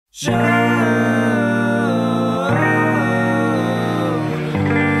Well,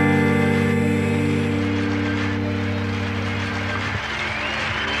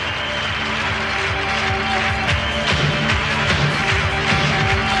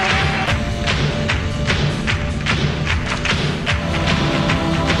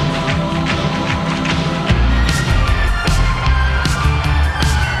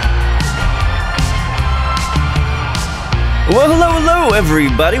 hello,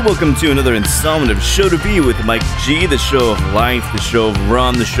 everybody. Welcome to another installment of Show to Be with Mike G, the show of life, the show of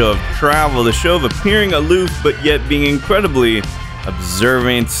rum, the show of travel, the show of appearing aloof, but yet being incredibly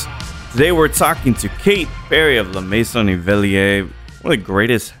observant. Today, we're talking to Kate Perry of La Maison and Velier, one of the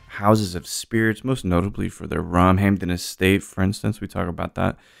greatest houses of spirits, most notably for their rum, Hampden Estate, for instance. We talk about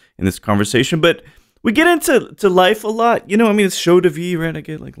that in this conversation, but we get into life a lot. You know, I mean, it's Show to Be, right? I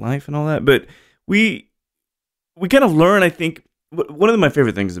get like life and all that, but we kind of learn, I think, one of my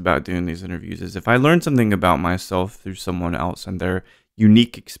favorite things about doing these interviews is if I learn something about myself through someone else and their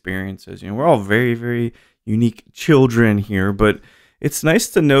unique experiences. You know, we're all very, very unique children here, but it's nice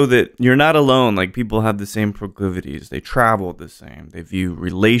to know that you're not alone. Like, people have the same proclivities. They travel the same. They view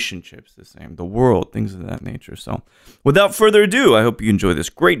relationships the same, the world, things of that nature. So without further ado, I hope you enjoy this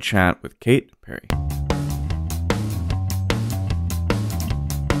great chat with Kate Perry.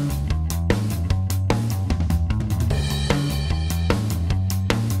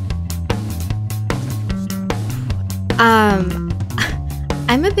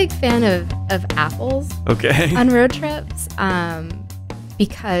 I'm a big fan of apples. Okay. On road trips,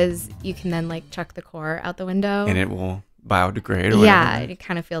 because you can then like chuck the core out the window And it will biodegrade. Or yeah, whatever. it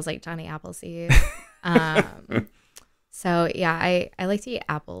kind of feels like Johnny Appleseed. So yeah, I like to eat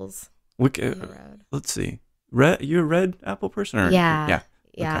apples on the road. Let's see. You're a red apple person? Or? Yeah.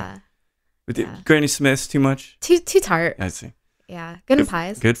 Okay. With Granny Smith's too much? Too tart. I see. Yeah, good in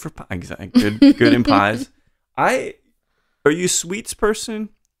pies. Good for pie. Exactly. Good in pies. Are you a sweets person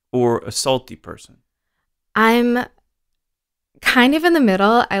or a salty person? I'm kind of in the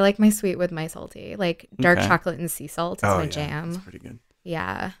middle. I like my sweet with my salty. Like dark chocolate and sea salt is my jam. That's pretty good.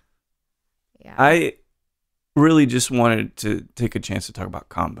 Yeah. I really just wanted to take a chance to talk about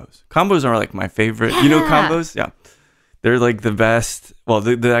combos. Combos are like my favorite. Yeah. You know combos? Yeah. They're like the best. Well,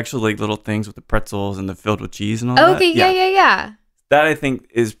 the actual like little things with the pretzels and the filled with cheese and all that. Okay, yeah. That I think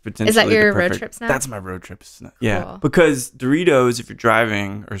is potentially Is that your the road perfect, trip snack? That's my road trip snack. Yeah, Cool. because Doritos, if you're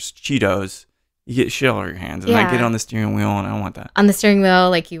driving, or Cheetos, you get shit all over your hands, and I get on the steering wheel, and I don't want that. On the steering wheel,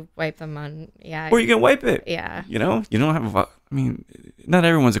 like you wipe them on, yeah. Or you can wipe it. Yeah. You know, you don't have. I mean, not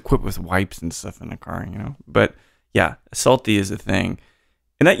everyone's equipped with wipes and stuff in the car, you know. But yeah, salty is a thing,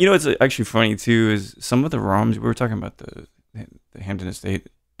 and that it's actually funny too. Is some of the rums we were talking about the Hampden Estate.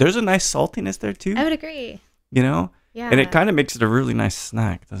 There's a nice saltiness there too. I would agree. You know. Yeah. And it kind of makes it a really nice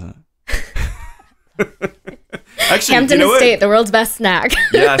snack, doesn't it? Actually, Hampden Estate, the world's best snack.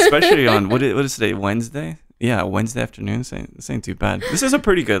 Yeah, especially on, what is today, Wednesday? Yeah, Wednesday afternoon. This ain't too bad. This is a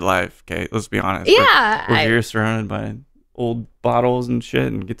pretty good life, Kate. Let's be honest. Yeah. We're here surrounded by old bottles and shit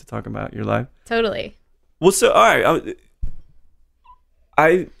and get to talk about your life. Totally. Well, so, all right.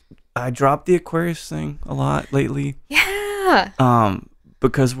 I dropped the Aquarius thing a lot lately. Yeah.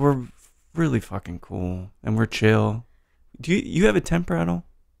 Because we're really fucking cool and we're chill. Do you have a temper at all?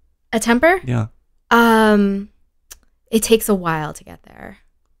 A temper? Yeah. It takes a while to get there.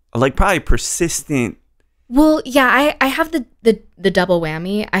 Like probably persistent. Well, yeah, I have the double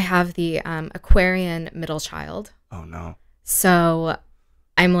whammy. I have the Aquarian middle child. Oh no. So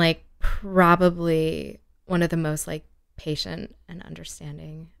I'm like probably one of the most like patient and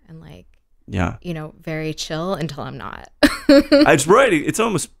understanding and like very chill until I'm not. It's right. It's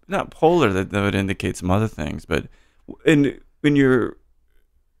almost not polar that would indicate some other things, but when you're,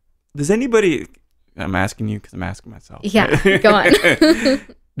 does anybody? I'm asking you because I'm asking myself. Yeah, right? go on.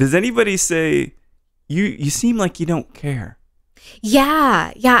 Does anybody say you seem like you don't care?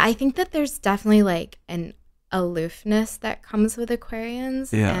 Yeah. I think that there's definitely like an aloofness that comes with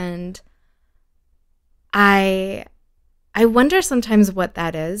Aquarians, and I wonder sometimes what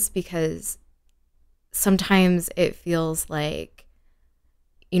that is, because sometimes it feels like,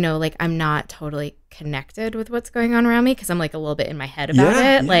 like I'm not totally connected with what's going on around me because I'm like a little bit in my head about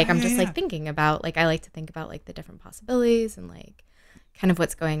it. Like I'm just like thinking about, like I like to think about like the different possibilities and like kind of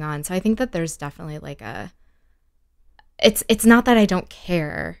what's going on. So I think that there's definitely like it's not that I don't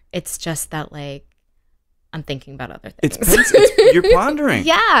care. It's just that like I'm thinking about other things. You're pondering.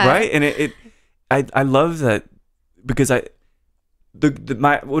 Yeah. Right. And I love that, because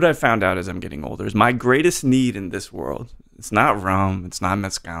what I found out as I'm getting older is my greatest need in this world. It's not rum. It's not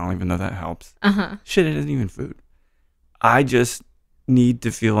mezcal, even though that helps. Shit, it isn't even food. need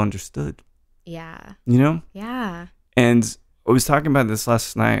to feel understood. Yeah. You know? Yeah. And I was talking about this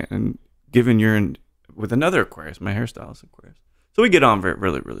last night, and given you're in with another Aquarius, my hairstylist Aquarius. So we get on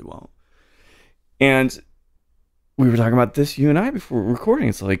really, really well. And we were talking about this, you and I, before recording.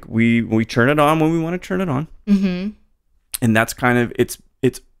 It's like we turn it on when we want to turn it on. Mm-hmm. And that's kind of, it's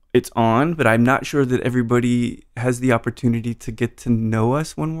on, but I'm not sure that everybody has the opportunity to get to know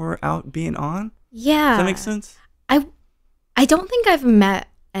us when we're out being on. Yeah. Does that make sense? I don't think I've met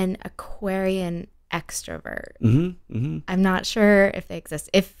an Aquarian extrovert. Mm-hmm, mm-hmm. I'm not sure if they exist.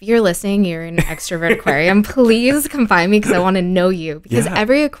 If you're listening, you're an extrovert Aquarian, please come find me because I want to know you. Because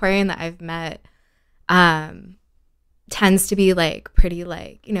every Aquarian that I've met tends to be like pretty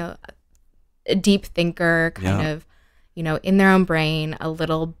like, you know, a deep thinker, kind of, you know, in their own brain, a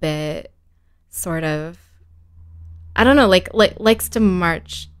little bit sort of, I don't know, like likes to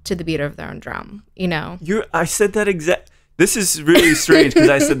march to the beat of their own drum, you know? I said that exact, this is really strange because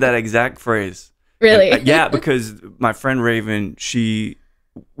I said that exact phrase. Really? Yeah, because my friend Raven,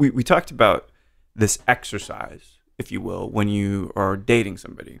 we talked about this exercise, if you will, when you are dating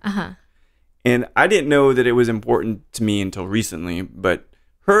somebody. Uh-huh. And I didn't know that it was important to me until recently, but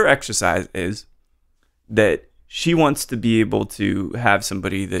her exercise is that she wants to be able to have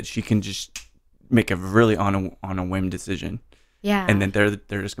somebody that she can just make a really on a whim decision. Yeah. And then they're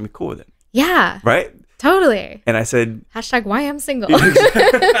just going to be cool with it. Yeah. Right? Totally. And I said, #why I'm single.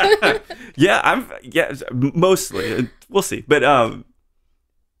 Yeah, mostly. We'll see. But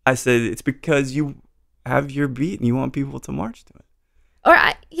I said it's because you have your beat and you want people to march to it. Or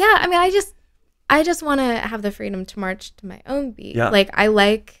I just want to have the freedom to march to my own beat. Yeah. Like I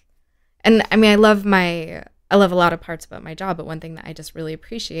love a lot of parts about my job, but one thing that I just really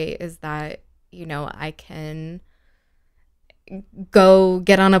appreciate is that, you know, I can go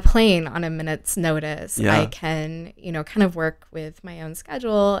get on a plane on a minute's notice. Yeah. I can, you know, kind of work with my own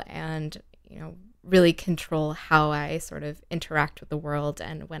schedule and, you know, really control how I sort of interact with the world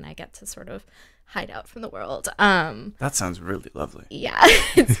and when I get to sort of hide out from the world. That sounds really lovely. Yeah,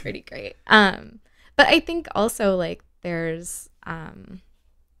 it's pretty great. But I think also like there's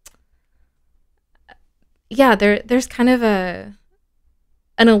there's kind of an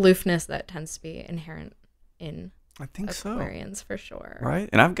aloofness that tends to be inherent in Aquarians for sure. Right?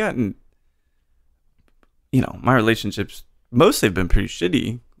 And I've gotten, you know, my relationships mostly have been pretty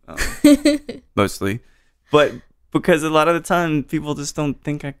shitty, mostly, but because a lot of the time people just don't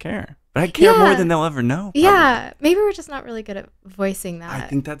think I care. But I care more than they'll ever know. Probably. Yeah. Maybe we're just not really good at voicing that. I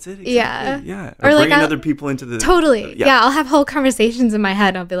think that's it. Exactly. Yeah. Or like bringing other people into the... Totally. Yeah. I'll have whole conversations in my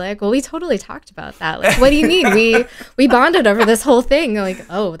head. I'll be like, well, we totally talked about that. Like, what do you mean? We bonded over this whole thing. Like,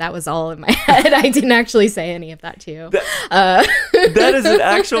 oh, that was all in my head. I didn't actually say any of that to you. That is an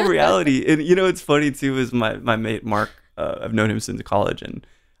actual reality. And, you know, it's funny, too, is my mate, Mark, I've known him since college. And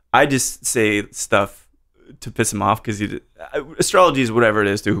I just say stuff to piss him off because astrology is whatever it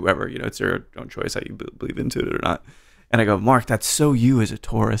is to whoever, you know, it's your own choice how you believe into it or not. And I go, Mark, that's so you as a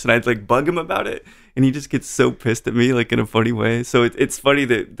Taurus. And I'd like bug him about it. And he just gets so pissed at me, like in a funny way. So it's funny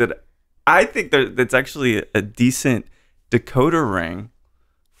that I think that's actually a decent decoder ring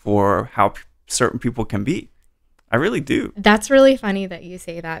for how certain people can be. I really do. That's really funny that you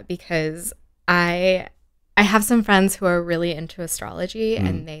say that because I have some friends who are really into astrology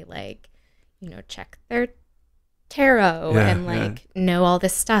and they like, you know, check their tarot and like know all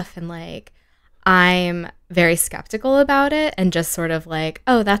this stuff, and like I'm very skeptical about it and just sort of like,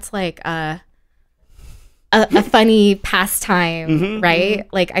 oh, that's like a funny pastime, right?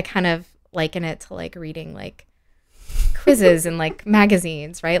 Like I kind of liken it to like reading like quizzes and like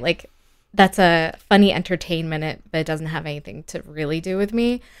magazines, right? Like that's a funny entertainment, but it doesn't have anything to really do with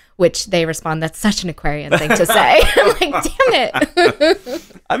me, which they respond, that's such an Aquarian thing to say. I'm like, damn it.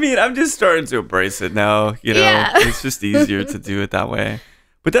 I mean, I'm just starting to embrace it now, you know, it's just easier to do it that way.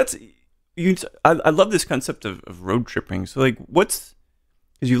 But I love this concept of road tripping. So like because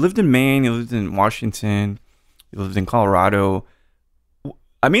you lived in Maine, you lived in Washington, you lived in Colorado.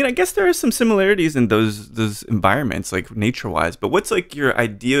 I mean, I guess there are some similarities in those environments, like nature-wise. But what's like your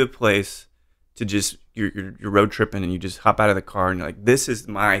ideal place to just you're road tripping and you just hop out of the car and you're like, this is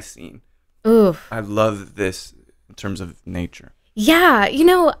my scene. Ooh, I love this in terms of nature. Yeah, you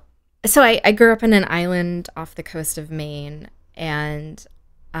know, so I grew up in an island off the coast of Maine, and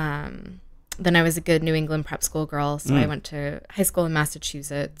then I was a good New England prep school girl. So I went to high school in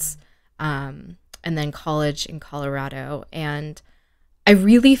Massachusetts, and then college in Colorado, and I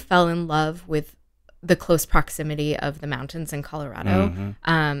really fell in love with the close proximity of the mountains in Colorado.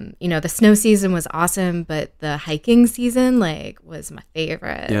 You know, the snow season was awesome, but the hiking season like was my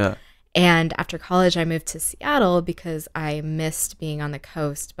favorite. Yeah. And after college, I moved to Seattle because I missed being on the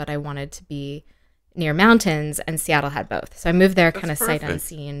coast, but I wanted to be near mountains, and Seattle had both. So I moved there kind of sight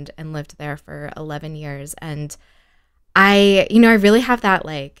unseen and lived there for 11 years. And I really have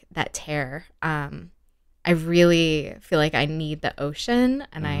that tear. I really feel like I need the ocean,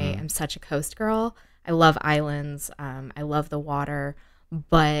 and I am such a coast girl. I love islands. I love the water,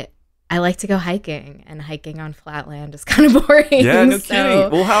 but I like to go hiking, and hiking on flat land is kind of boring. Yeah, no kidding.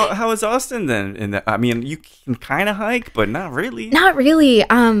 Well, how is Austin then? I mean, you can kind of hike, but not really. Not really.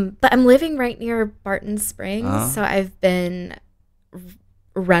 But I'm living right near Barton Springs, so I've been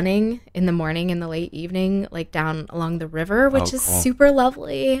running in the morning and the late evening, like down along the river, which is super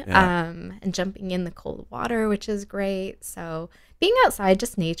lovely. Yeah. And jumping in the cold water, which is great. So being outside,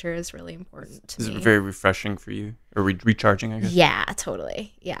 just nature, is really important to me. Is it very refreshing for you, or recharging, I guess? Yeah,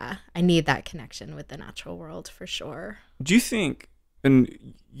 totally. Yeah, I need that connection with the natural world for sure. Do you think,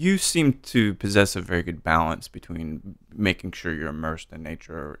 and you seem to possess a very good balance between making sure you're immersed in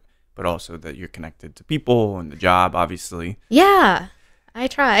nature, but also that you're connected to people and the job, obviously? Yeah, I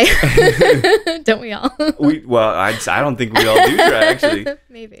try. Don't we all? I don't think we all do try, actually.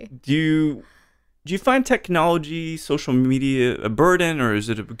 Maybe. Do you find technology, social media a burden, or is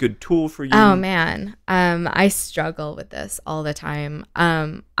it a good tool for you? Oh, man. I struggle with this all the time.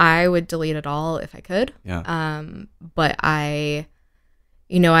 I would delete it all if I could. Yeah. But I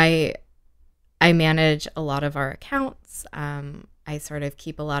manage a lot of our accounts. I sort of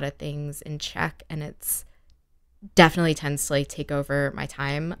keep a lot of things in check, and it's definitely tends to take over my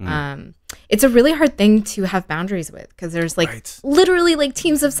time. It's a really hard thing to have boundaries with, because there's literally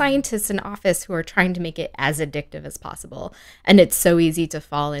teams of scientists in office who are trying to make it as addictive as possible, and it's so easy to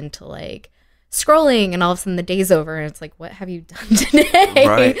fall into scrolling, and all of a sudden the day's over and it's like, what have you done today?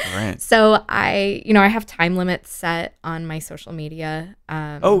 Right. So I have time limits set on my social media.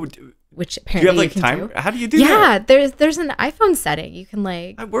 Which apparently you can do. How do you do that? Yeah, there's an iPhone setting. You can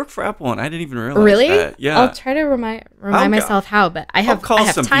I work for Apple, and I didn't even realize really? that. Yeah. I'll try to remind myself how, but I have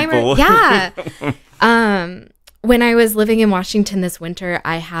some timer. People. Yeah. When I was living in Washington this winter,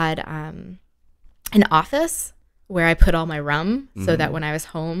 I had an office where I put all my rum so that when I was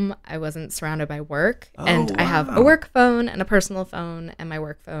home, I wasn't surrounded by work. And I have a work phone and a personal phone, and my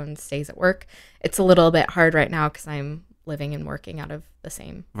work phone stays at work. It's a little bit hard right now because I'm living and working out of the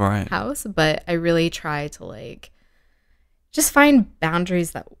same house, but I really try to just find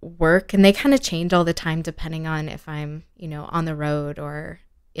boundaries that work, and they kind of change all the time depending on if I'm on the road or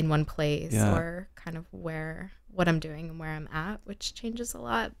in one place, or kind of what I'm doing and where I'm at, which changes a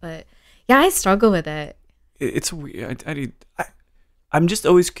lot. But yeah, I struggle with it. It's weird. I'm just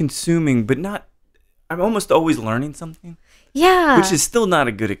always consuming, but not. I'm almost always learning something. Yeah, which is still not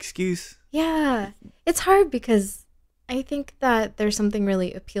a good excuse. Yeah, it's hard because I think that there's something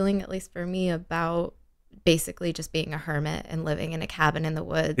really appealing, at least for me, about basically just being a hermit and living in a cabin in the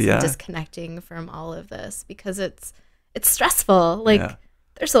woods and disconnecting from all of this, because it's stressful.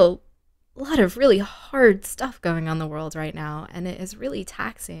 There's a lot of really hard stuff going on in the world right now, and it is really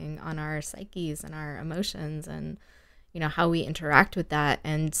taxing on our psyches and our emotions and how we interact with that.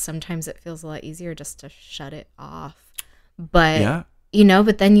 And sometimes it feels a lot easier just to shut it off. But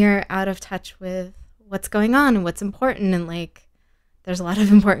but then you're out of touch with what's going on and what's important, and there's a lot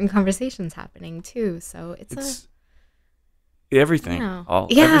of important conversations happening too. So it's everything all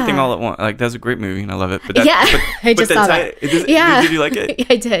at once. That's a great movie and I love it. But I just saw that. Did you like it?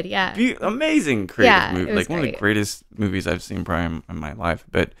 I did. Yeah. Amazing creative movie. One of the greatest movies I've seen probably in my life.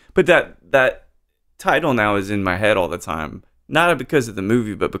 But that title now is in my head all the time. Not because of the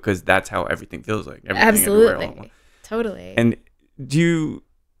movie, but because that's how everything feels like. Absolutely. Totally. And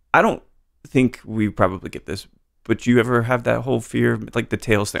I don't think we probably get this, but do you ever have that whole fear, the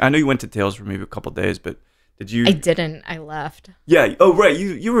Tales thing? I know you went to Tales for maybe a couple of days, but did you? I didn't. I left. Yeah. Oh, right.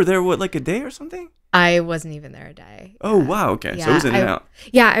 You were there, a day or something? I wasn't even there a day. Oh, wow. Okay. Yeah, so it was in and out.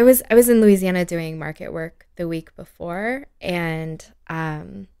 Yeah, I was in Louisiana doing market work the week before, and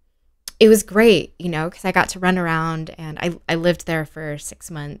it was great, because I got to run around, and I lived there for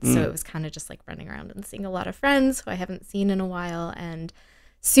 6 months, so it was kind of just running around and seeing a lot of friends who I haven't seen in a while, and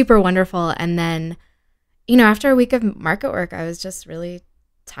super wonderful. And then, after a week of market work, I was just really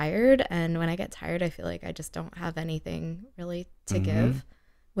tired. And when I get tired, I feel like I just don't have anything really to give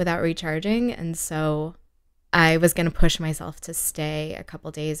without recharging. And so I was going to push myself to stay a couple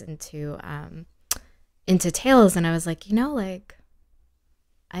days into Tales. And I was like,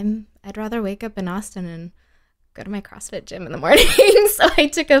 I'd rather wake up in Austin and go to my CrossFit gym in the morning. So I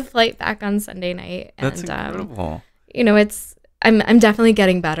took a flight back on Sunday night. And, that's incredible. I'm definitely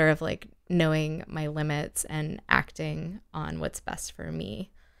getting better of knowing my limits and acting on what's best for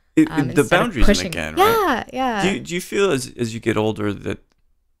me. The boundaries again, right? Yeah. Do you feel as you get older that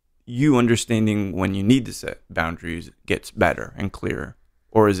you understanding when you need to set boundaries gets better and clearer?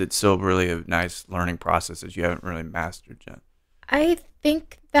 Or is it still really a nice learning process that you haven't really mastered yet? I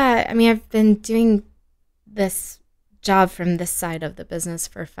think that, I mean, I've been doing this job from this side of the business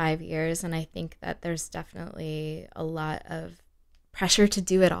for 5 years, and I think that there's definitely a lot of pressure to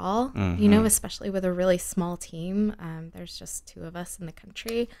do it all, you know, especially with a really small team. There's just 2 of us in the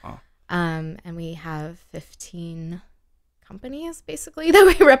country, and we have 15 companies basically that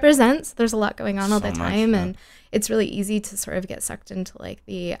we represent. So there's a lot going on all the time, and it's really easy to sort of get sucked into like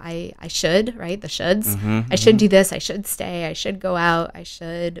the I should, right? The shoulds. I should do this. I should stay. I should go out. I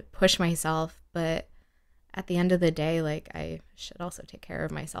should push myself. But at the end of the day, like I should also take care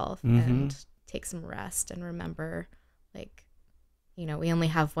of myself and take some rest and remember, like, you know, we only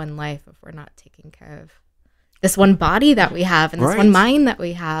have one life. If we're not taking care of this one body that we have and this one mind that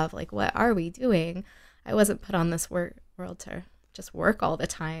we have, like, what are we doing? I wasn't put on this world to just work all the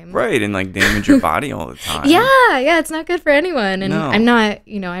time. Right, and like damage your body all the time. Yeah, it's not good for anyone. And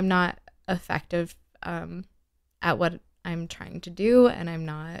I'm not effective at what I'm trying to do, and I'm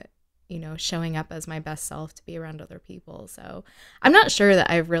not, you know, showing up as my best self to be around other people. So I'm not sure that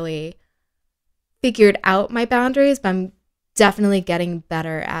I've really figured out my boundaries, but I'm definitely getting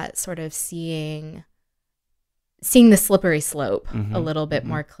better at sort of seeing the slippery slope a little bit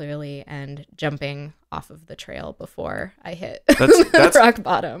more clearly and jumping off of the trail before I hit that's rock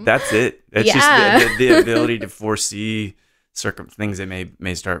bottom. That's it. It's just the ability to foresee things that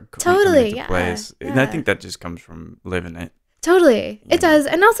may start coming into place. And I think that just comes from living it. Totally. It does.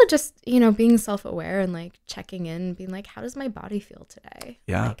 And also just, you know, being self-aware and like checking in, being like, how does my body feel today?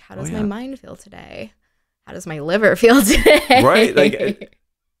 Yeah. Like, how does my mind feel today? How does my liver feel today? Right. Like,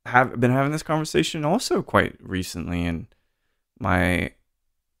 I've been having this conversation also quite recently, and my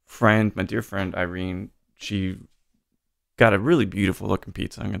dear friend Irene, she got a really beautiful looking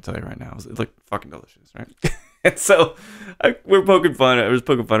pizza. I'm gonna tell you right now, it looked fucking delicious, right? And so I was poking fun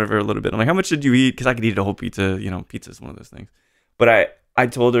of her a little bit. I'm like, how much did you eat? Because I could eat a whole pizza. You know, pizza is one of those things. But I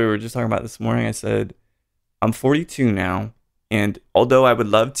told her, we were just talking about this morning, I said, I'm 42 now, and although I would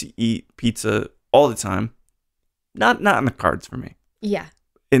love to eat pizza all the time, not in the cards for me. Yeah.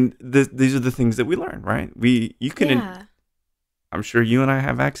 And these are the things that we learn, right? I'm sure you and I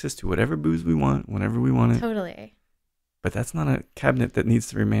have access to whatever booze we want, whenever we want it. Totally. But that's not a cabinet that needs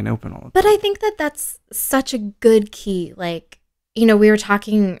to remain open all the time. But I think that that's such a good key. Like, you know, we were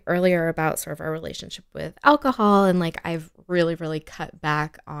talking earlier about sort of our relationship with alcohol, and like I've really, really cut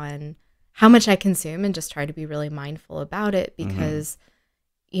back on how much I consume and just try to be really mindful about it because,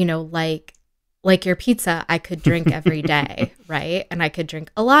 you know, like your pizza, I could drink every day, right? And I could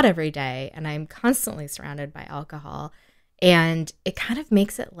drink a lot every day, and I'm constantly surrounded by alcohol, and it kind of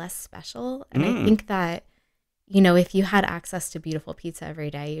makes it less special. And I think that, you know, if you had access to beautiful pizza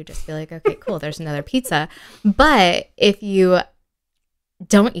every day, you'd just be like, okay, cool, there's another pizza. But if you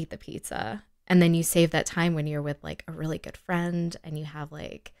don't eat the pizza and then you save that time when you're with like a really good friend and you have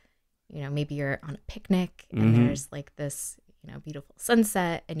like, you know, maybe you're on a picnic and there's like this, you know, beautiful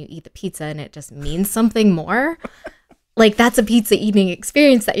sunset and you eat the pizza and it just means something more. Like that's a pizza eating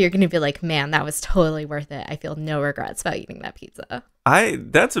experience that you're going to be like, man, that was totally worth it. I feel no regrets about eating that pizza.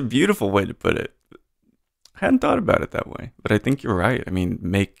 That's a beautiful way to put it. I hadn't thought about it that way, but I think you're right. I mean,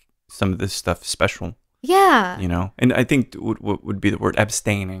 make some of this stuff special. Yeah. You know, and I think what would be the word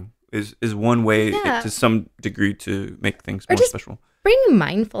abstaining is one way to some degree to make things more special. Bringing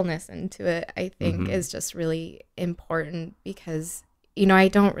mindfulness into it, I think, is just really important because, you know, I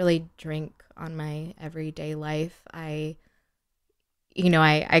don't really drink on my everyday life. I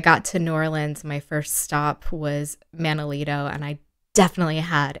got to New Orleans. My first stop was Manolito, and I definitely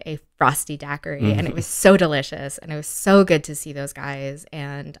had a frosty daiquiri, and it was so delicious, and it was so good to see those guys,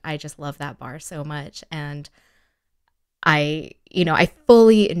 and I just love that bar so much, and I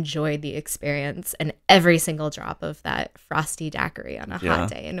fully enjoyed the experience and every single drop of that frosty daiquiri on a hot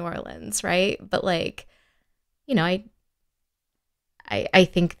day in New Orleans, right? But like, you know, I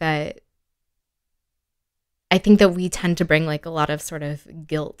think that we tend to bring like a lot of sort of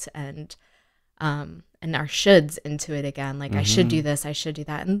guilt and our shoulds into it again. Like I should do this, I should do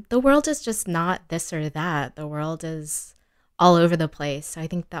that. And the world is just not this or that. The world is all over the place. So I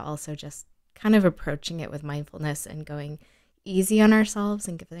think that also just kind of approaching it with mindfulness and going easy on ourselves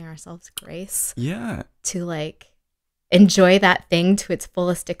and giving ourselves grace. Yeah. To like enjoy that thing to its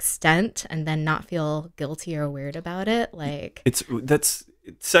fullest extent and then not feel guilty or weird about it. Like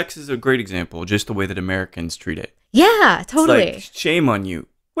sex is a great example, just the way that Americans treat it. Yeah, totally. It's like, shame on you.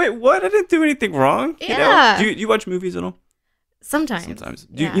 Wait, what? I didn't do anything wrong. Yeah. You know? Do you watch movies at all? Sometimes.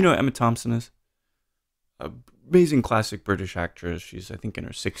 Do Yeah. you know who Emma Thompson is? Amazing classic British actress. She's, I think, in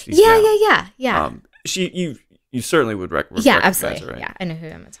her 60s Yeah, now. yeah. You certainly would Yeah, recognize absolutely. her, right? Yeah, I know who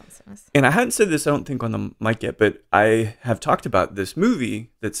Emma Thompson is. And I hadn't said this, I don't think, on the mic yet, but I have talked about this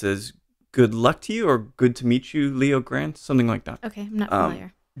movie that says "Good luck to you" or "Good to meet you," Leo Grant, something like that. Okay, I'm not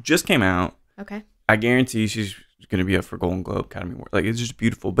familiar. Just came out. Okay. I guarantee she's going to be up for Golden Globe, Academy Award. Like, it's just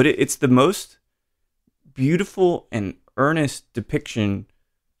beautiful. But it's the most beautiful and earnest depiction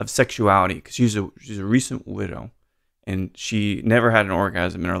of sexuality, because she's a recent widow, and she never had an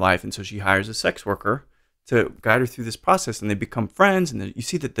orgasm in her life, and so she hires a sex worker to guide her through this process, and they become friends, and you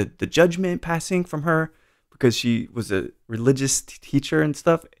see that the judgment passing from her because she was a religious teacher and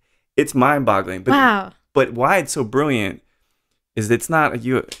stuff. It's mind-boggling. But, wow. But why it's so brilliant is that it's not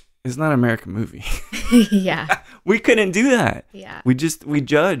an American movie. Yeah. We couldn't do that. Yeah. We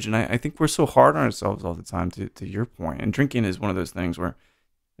judge, and I think we're so hard on ourselves all the time, to your point. And drinking is one of those things where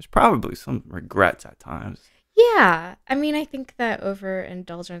there's probably some regrets at times. Yeah. I mean, I think that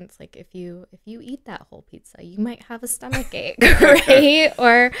overindulgence, like if you eat that whole pizza, you might have a stomach ache, right?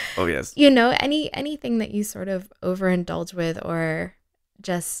 Or oh yes. Anything that you sort of overindulge with, or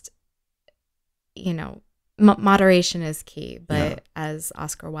just moderation is key. But as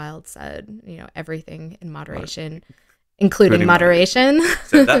Oscar Wilde said, everything in moderation, including moderation.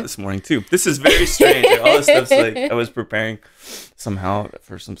 Said that this morning too. This is very strange. All this stuff's like I was preparing somehow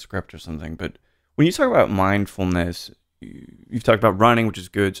for some script or something. But when you talk about mindfulness, you've talked about running, which is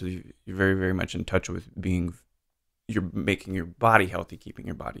good. So you're very, very much in touch with you're making your body healthy, keeping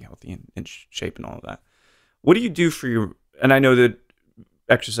your body healthy and in shape and all of that. What do you do for your, and I know that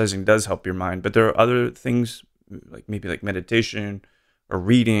exercising does help your mind, but there are other things like maybe like meditation or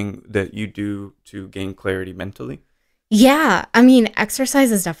reading that you do to gain clarity mentally? Yeah. I mean,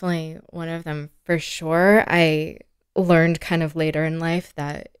 exercise is definitely one of them for sure. I learned kind of later in life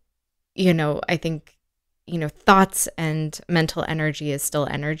that, I think, thoughts and mental energy is still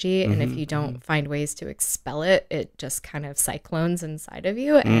energy. And if you don't find ways to expel it, it just kind of cyclones inside of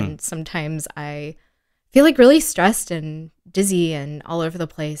you. And sometimes I feel like really stressed and dizzy and all over the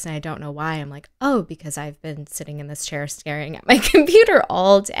place, and I don't know why. I'm like, oh, because I've been sitting in this chair staring at my computer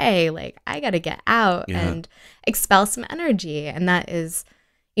all day. Like, I got to get out and expel some energy. And that is,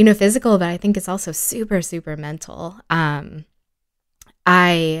 physical, but I think it's also super, super mental.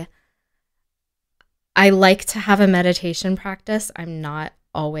 I like to have a meditation practice. I'm not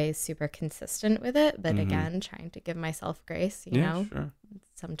always super consistent with it, but again, trying to give myself grace, Sure.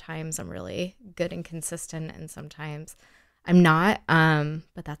 Sometimes I'm really good and consistent, and sometimes I'm not,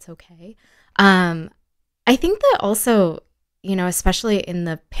 but that's okay. I think that also, especially in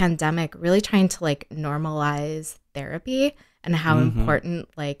the pandemic, really trying to like normalize therapy and how important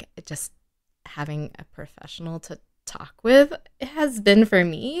like just having a professional to talk with has been for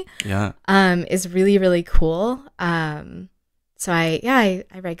me. Yeah. Is really, really cool. So I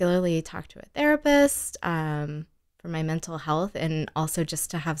regularly talk to a therapist for my mental health, and also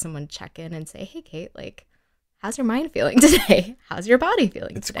just to have someone check in and say, hey, Kate, like, how's your mind feeling today? How's your body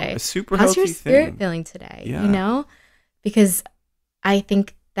feeling today? It's a super how's healthy your spirit thing. feeling today? Yeah. Because I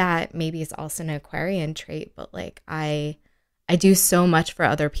think that maybe it's also an Aquarian trait, but like I do so much for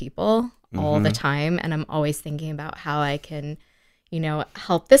other people all the time, and I'm always thinking about how I can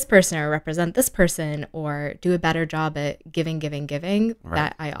help this person or represent this person or do a better job at giving, right.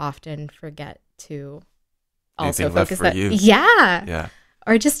 That I often forget to also focus that. Yeah.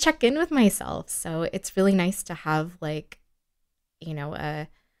 Or just check in with myself. So it's really nice to have like, a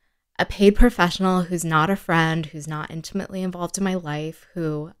paid professional who's not a friend, who's not intimately involved in my life,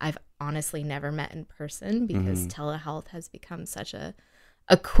 who I've honestly never met in person, because telehealth has become such a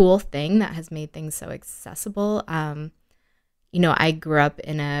cool thing that has made things so accessible. I grew up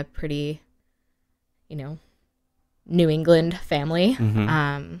in a pretty, New England family.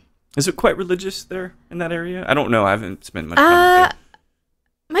 Is it quite religious there in that area? I don't know. I haven't spent much time there.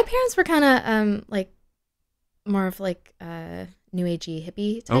 My parents were kind of like more of like new agey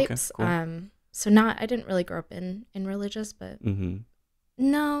hippie types. Okay, cool. So I didn't really grow up in religious, but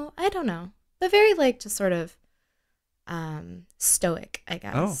no, I don't know. But very like just sort of stoic, I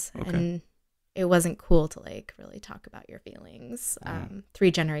guess. Oh, okay. And it wasn't cool to like really talk about your feelings.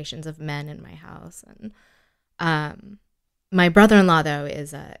 3 generations of men in my house, and my brother-in-law though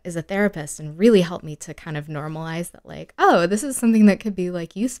is a therapist, and really helped me to kind of normalize that, like, oh, this is something that could be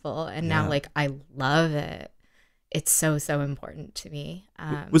like useful, and now like I love it. It's so important to me.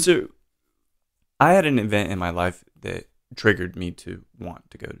 I had an event in my life that triggered me to want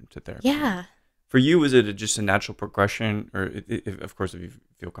to go to therapy. Yeah. For you, was it just a natural progression, or of course, if you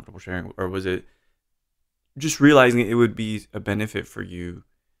feel comfortable sharing, or was it just realizing it would be a benefit for you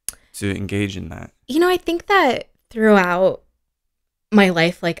to engage in that? I think that throughout my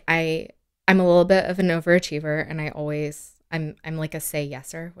life, like I'm a little bit of an overachiever, and I'm like a say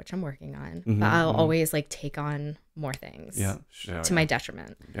yeser, which I'm working on, but I'll always like take on more things to my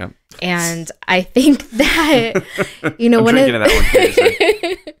detriment. Yeah. And I think that,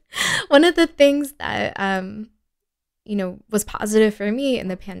 one of the things that, was positive for me in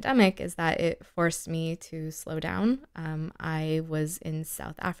the pandemic is that it forced me to slow down. I was in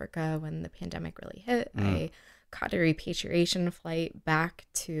South Africa when the pandemic really hit. I caught a repatriation flight back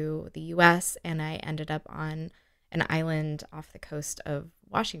to the US, and I ended up on an island off the coast of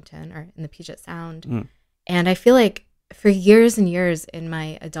Washington, or in the Puget Sound. And I feel like for years and years in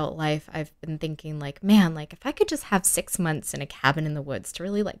my adult life, I've been thinking like, man, like if I could just have 6 months in a cabin in the woods to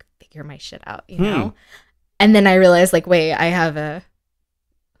really like figure my shit out, you know? And then I realized like, wait, I have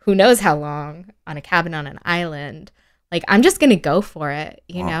who knows how long on a cabin on an island. Like I'm just going to go for it,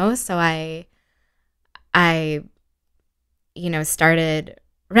 you know? So I started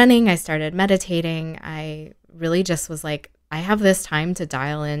running, I started meditating. I really just was like, I have this time to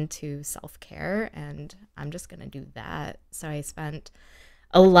dial into self-care, and I'm just going to do that. So I spent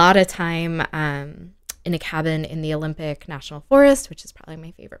a lot of time in a cabin in the Olympic National Forest, which is probably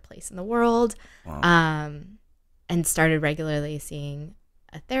my favorite place in the world, and started regularly seeing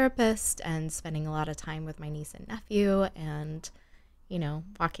a therapist and spending a lot of time with my niece and nephew, and,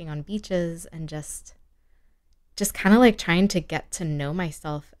 walking on beaches, and just kind of like trying to get to know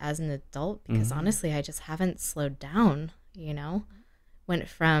myself as an adult, because honestly, I just haven't slowed down, went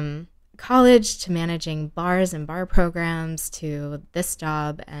from college to managing bars and bar programs to this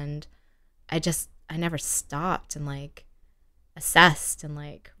job. And I never stopped and like assessed and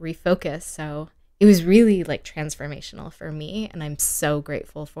like refocused. So it was really like transformational for me. And I'm so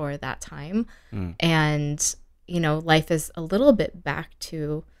grateful for that time. And, life is a little bit back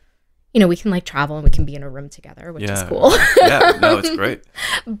to, we can like travel and we can be in a room together, which is cool. Yeah, no, it's great.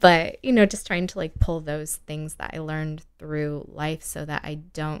 But, just trying to like pull those things that I learned through life so that I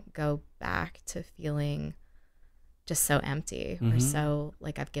don't go back to feeling just so empty or so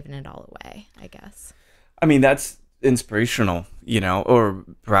like I've given it all away, I guess. I mean, that's inspirational, or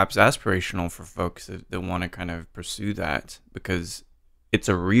perhaps aspirational for folks that want to kind of pursue that, because it's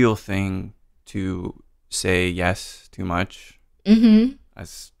a real thing to say yes too much.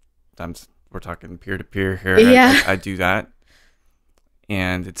 Sometimes we're talking peer-to-peer here. Yeah. I do that.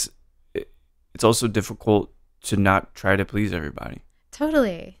 And it's also difficult to not try to please everybody.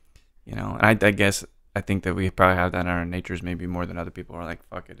 Totally. And I guess I think that we probably have that in our natures maybe more than other people are like,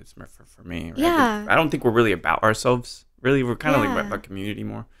 fuck it, it's for me. Right? Yeah. But I don't think we're really about ourselves. Really, we're kind of like about community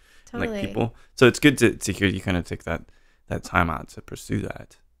more. Totally. Like people. So it's good to hear you kind of take that time out to pursue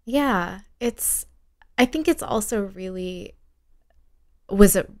that. Yeah. I think it's also really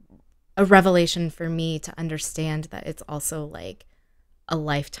was a revelation for me to understand that it's also like a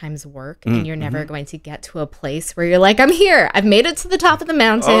lifetime's work, and you're never going to get to a place where you're like, I'm here, I've made it to the top of the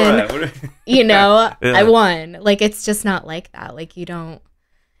mountain, yeah. I won. Like it's just not like that. Like you don't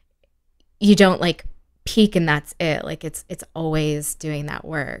like peak and that's it. Like it's always doing that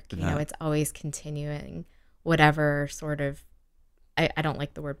work. It's always continuing whatever sort of I don't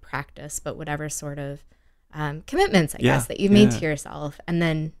like the word practice, but whatever sort of commitments, I guess, that you've made to yourself, and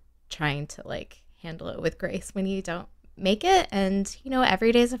then trying to like handle it with grace when you don't make it. And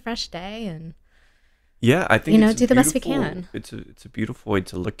every day is a fresh day, and I think do the best we can. It's a beautiful way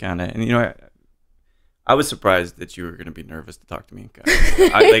to look at it. And I was surprised that you were going to be nervous to talk to me.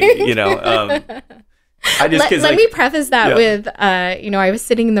 Let me preface that with I was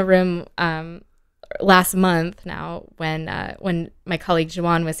sitting in the room last month now when my colleague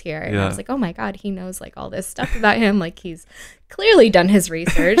Joanne was here, and I was like, oh my God, he knows like all this stuff about him. Like he's clearly done his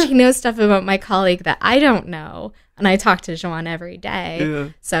research. He knows stuff about my colleague that I don't know. And I talk to Joanne every day. Yeah.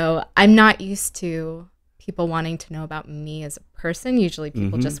 So I'm not used to people wanting to know about me as a person. Usually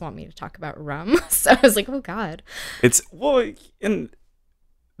people just want me to talk about rum. So I was like, oh God. And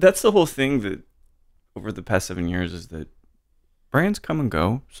that's the whole thing that over the past 7 years is that brands come and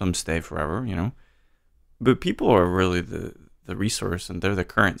go. Some stay forever, but people are really the resource, and they're the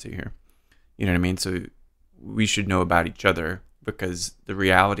currency here. You know what I mean? So we should know about each other, because the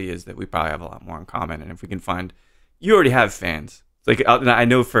reality is that we probably have a lot more in common. And if we can find, you already have fans. Like I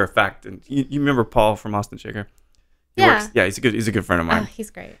know for a fact, and you remember Paul from Austin Shaker? He's a good friend of mine. Oh, he's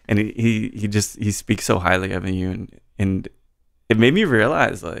great. And he speaks so highly of you, and it made me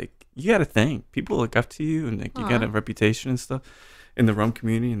realize like you got a thing. People look up to you, and like you got a reputation and stuff in the rum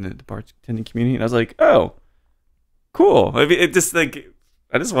community and the bartending community. And I was like, oh, cool. I mean, it just like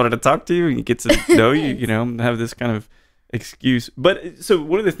I just wanted to talk to you and get to know you, you know, have this kind of excuse. But so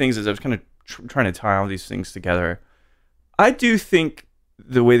one of the things is I was kind of trying to tie all these things together. I do think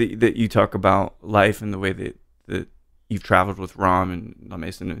the way that you talk about life and the way that you've traveled with Rum and La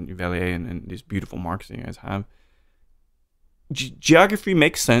Maison and Velier and these beautiful marks that you guys have, geography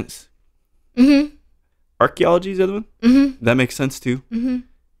makes sense. Mm-hmm. Archaeology is the other one. Mm-hmm. That makes sense too. Mm-hmm.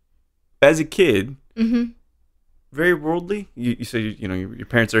 As a kid, mm-hmm. very worldly. You say, you know, your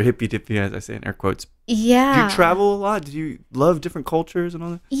parents are hippy dippy, as I say in air quotes. Yeah. Do you travel a lot? Do you love different cultures and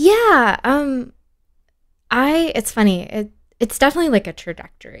all that? Yeah. It's funny. It's definitely like a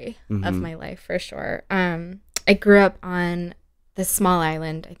trajectory of my life for sure. I grew up on this small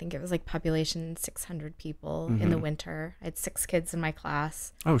island. I think it was like population 600 people in the winter. I had 6 kids in my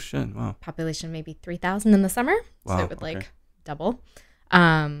class. Oh shit! Wow. Population maybe 3,000 in the summer. Wow. So it would like double.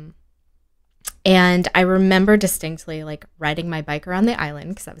 And I remember distinctly like riding my bike around the island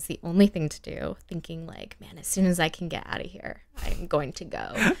because that was the only thing to do, thinking like, man, as soon as I can get out of here, I'm going to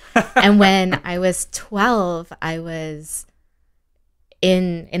go. And when I was 12, I was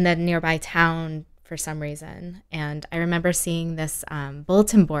in the nearby town for some reason. And I remember seeing this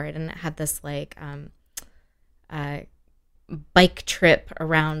bulletin board, and it had this like bike trip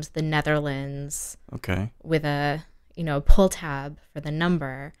around the Netherlands. Okay. With a, you know, pull tab for the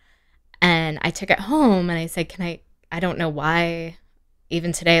number. And I took it home and I said, I don't know why,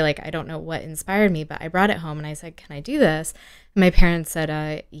 even today, like, I don't know what inspired me, but I brought it home and I said, can I do this? And my parents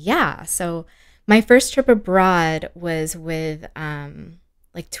said, yeah. So my first trip abroad was with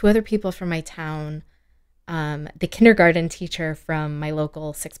like 2 other people from my town, the kindergarten teacher from my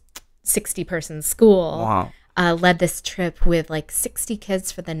local 60-person school. Wow. Led this trip with like 60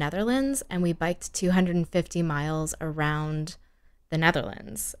 kids for the Netherlands, and we biked 250 miles around the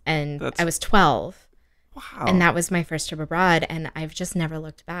Netherlands, and I was 12. Wow. And that was my first trip abroad, and I've just never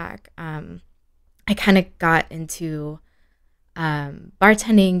looked back. I kind of got into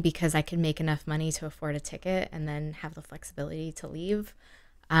bartending because I could make enough money to afford a ticket and then have the flexibility to leave.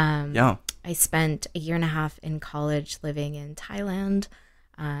 I spent a year and a half in college living in Thailand.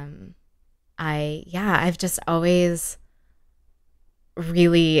 I've just always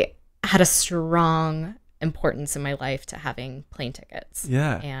really had a strong importance in my life to having plane tickets.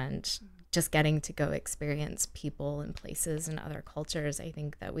 Yeah. And just getting to go experience people and places and other cultures. I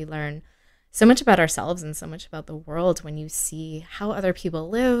think that we learn so much about ourselves and so much about the world when you see how other people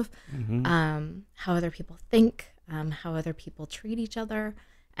live, how other people think, how other people treat each other.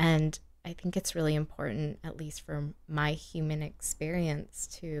 And I think it's really important, at least for my human experience,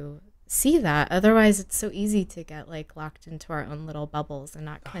 to see that. Otherwise, it's so easy to get like locked into our own little bubbles and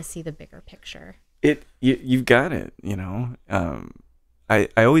not kind of see the bigger picture. You've got it, you know. I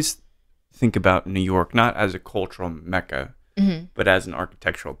always think about New York not as a cultural mecca, but as an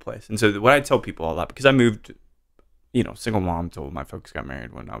architectural place. And so what I tell people a lot, because I moved, you know, single mom till my folks got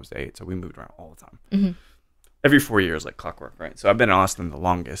married when I was 8, so we moved around all the time. Every 4 years, like clockwork, right? So I've been in Austin the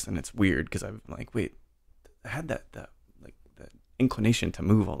longest, and it's weird because I'm like, wait, I had that inclination to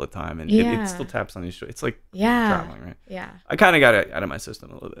move all the time, and it still taps on your shoulder. It's like traveling, right? Yeah. I kind of got it out of my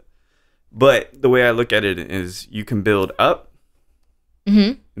system a little bit. But the way I look at it is you can build up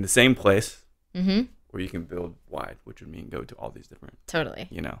in the same place, or you can build wide, which would mean go to all these different. Totally.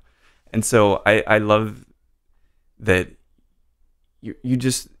 You know? And so I love that you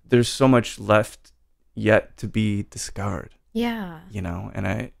just, there's so much left yet to be discovered. Yeah. You know?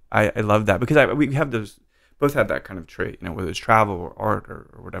 And I love that because we have both have that kind of trait, you know, whether it's travel or art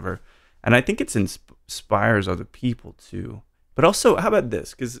or whatever. And I think it inspires other people too. But also, how about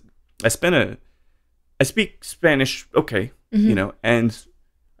this? Because I speak Spanish, okay, you know, and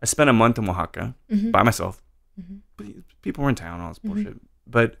I spent a month in Oaxaca by myself. People were in town, all this bullshit.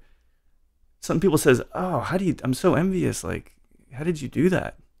 But some people says, oh, I'm so envious. Like, how did you do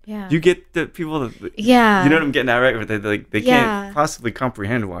that? Yeah. You get the people that, you know what I'm getting at, right? They can't possibly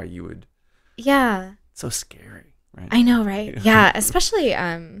comprehend why you would. Yeah. It's so scary, right? I know, right? Yeah. Especially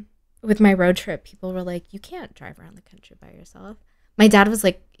with my road trip, people were like, you can't drive around the country by yourself. My dad was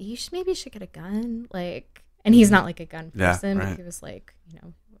like, maybe you should get a gun. Like, and he's not like a gun person, but he was like, you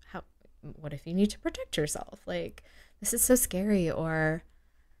know, what if you need to protect yourself? Like, this is so scary. Or,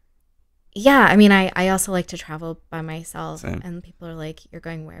 I mean, I also like to travel by myself. Same. And people are like, you're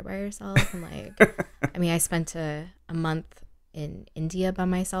going where by yourself? And like, I mean, I spent a month in India by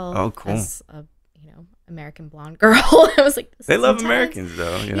myself. Oh, cool. As a, you know, American blonde girl. I was like, they love intense. Americans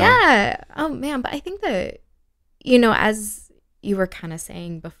though, you know? Yeah. Oh man. But I think that, you know, as you were kind of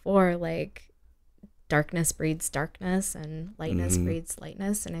saying before, like, darkness breeds darkness and lightness breeds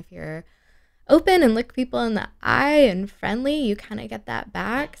lightness. And if you're open and look people in the eye and friendly, you kind of get that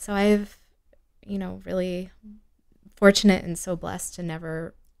back. So I've, really fortunate and so blessed to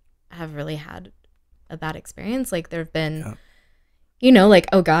never have really had a bad experience. Like there have been, like,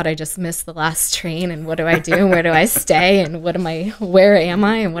 oh God, I just missed the last train and what do I do and where do I stay and where am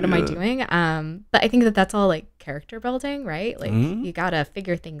I and what am I doing? But I think that that's all like character building, right? Like you got to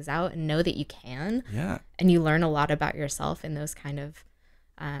figure things out and know that you can. Yeah. And you learn a lot about yourself in those kind of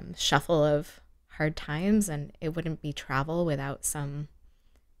shuffle of hard times, and it wouldn't be travel without some,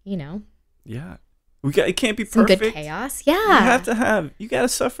 Yeah. It can't be some perfect. Good chaos. Yeah. You got to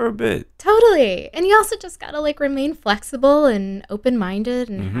suffer a bit. Totally. And you also just got to like remain flexible and open-minded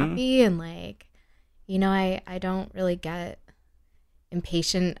and happy. And like, I don't really get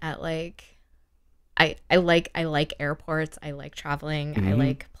impatient at like, I like airports. I like traveling. I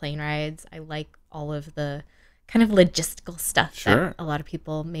like plane rides. I like all of the kind of logistical stuff that a lot of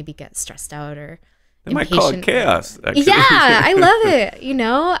people maybe get stressed out or they might call it chaos, actually. Yeah, I love it.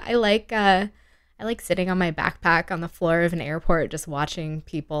 I like sitting on my backpack on the floor of an airport just watching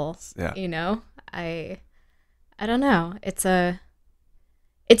people. Yeah. I don't know. It's a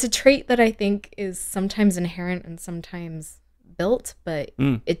trait that I think is sometimes inherent and sometimes built, but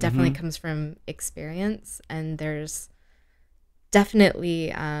it definitely comes from experience, and there's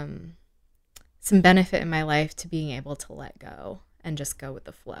definitely some benefit in my life to being able to let go and just go with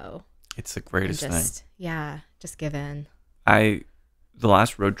the flow. It's the greatest thing. Yeah, just give in. The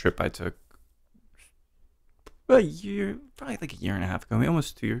last road trip I took probably like a year and a half ago, maybe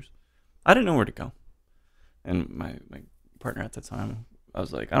almost 2 years. I didn't know where to go. And my partner at the time, I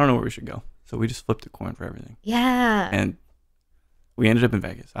was like, I don't know where we should go. So we just flipped a coin for everything. Yeah. And we ended up in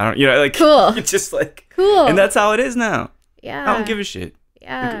Vegas. Cool. It's just like, cool. And that's how it is now. Yeah. I don't give a shit.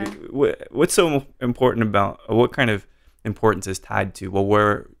 Yeah. What's so important about, what kind of importance is tied to, well,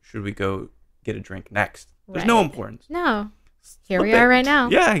 where should we go get a drink next? There's no importance. No. Here we are right now.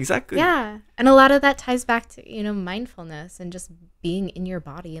 Yeah, exactly. Yeah. And a lot of that ties back to, mindfulness and just being in your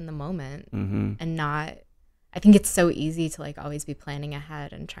body in the moment and not, I think it's so easy to like always be planning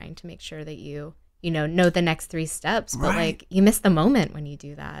ahead and trying to make sure that you, know the next 3 steps, but like you miss the moment when you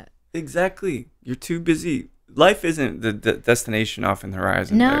do that. Exactly. You're too busy. Life isn't the destination off in the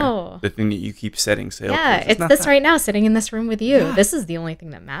horizon. No. The thing that you keep setting sail. Yeah, it's this right now, sitting in this room with you. Yeah. This is the only thing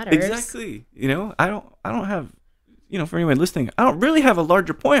that matters. Exactly. I don't have, for anyone listening, I don't really have a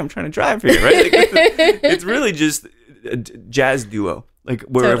larger point I'm trying to drive here, right? Like, it's really just a jazz duo, like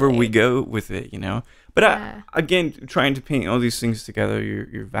wherever we go with it, But again, trying to paint all these things together,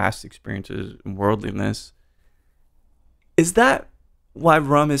 your vast experiences and worldliness, is that why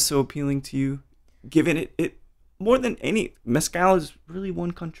rum is so appealing to you? Given it more than any, mezcal is really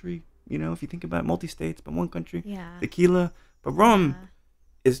one country, if you think about it, multi-states, but one country. Yeah. Tequila, but rum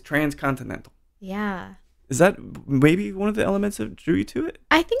is transcontinental. Yeah. Is that maybe one of the elements that drew you to it?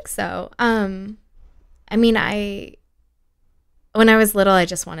 I think so. When I was little, I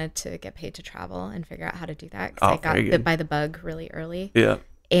just wanted to get paid to travel and figure out how to do that because I got bit by the bug really early. Yeah.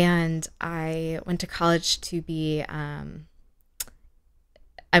 And I went to college to be,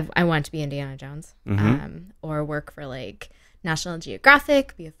 I wanted to be Indiana Jones or work for like National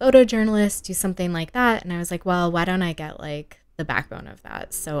Geographic, be a photojournalist, do something like that. And I was like, well, why don't I get like the backbone of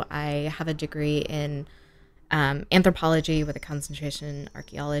that? So I have a degree in anthropology with a concentration in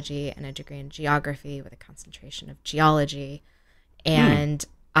archaeology and a degree in geography with a concentration of geology. And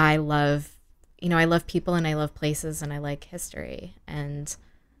I love people and I love places and I like history. And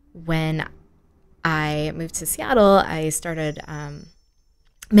when I moved to Seattle, I started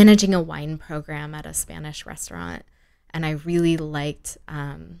managing a wine program at a Spanish restaurant. And I really liked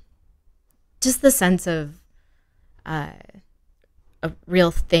just the sense of a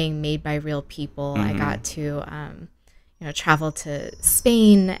real thing made by real people. I got to, travel to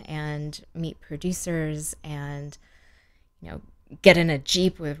Spain and meet producers and, get in a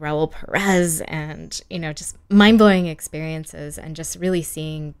Jeep with Raul Perez and, just mind-blowing experiences and just really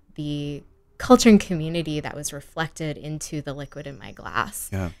seeing the culture and community that was reflected into the liquid in my glass.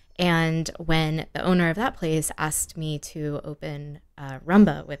 Yeah. And when the owner of that place asked me to open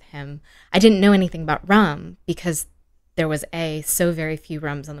Rumba with him, I didn't know anything about rum because there was so very few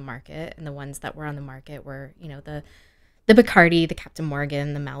rums on the market, and the ones that were on the market were, the Bacardi, the Captain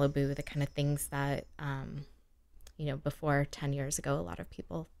Morgan, the Malibu, the kind of things that, before 10 years ago, a lot of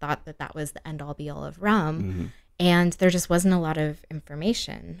people thought that was the end all be all of rum. And there just wasn't a lot of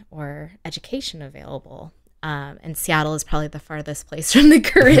information or education available. And Seattle is probably the farthest place from the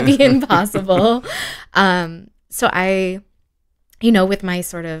Caribbean possible. So I, with my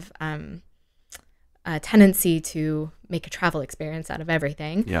sort of a tendency to make a travel experience out of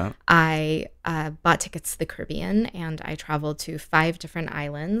everything. Yeah. I bought tickets to the Caribbean, and I traveled to 5 different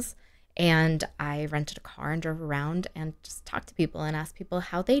islands, and I rented a car and drove around and just talked to people and asked people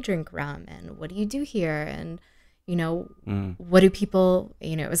how they drink rum and what do you do here, and what do people,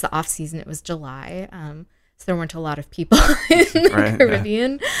 it was the off season, it was July, so there weren't a lot of people in the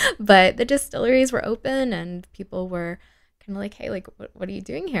Caribbean, but the distilleries were open and people were kind of like, hey, like, what are you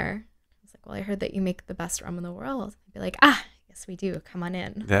doing here? I was like, well, I heard that you make the best rum in the world. I'd be like, yes, we do. Come on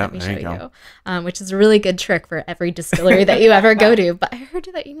in. Yeah, let me show you. Which is a really good trick for every distillery that you ever go to. But I heard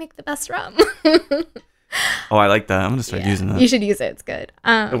that you make the best rum. Oh, I like that. I'm going to start using that. You should use it. It's good.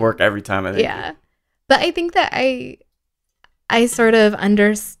 It'll work every time, I think. Yeah. But I think that I sort of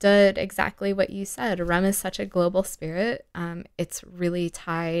understood exactly what you said. Rum is such a global spirit. It's really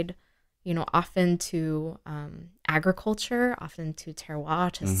tied, often to agriculture, often to terroir,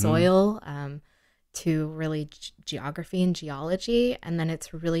 to soil, to really geography and geology. And then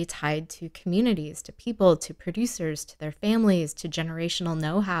it's really tied to communities, to people, to producers, to their families, to generational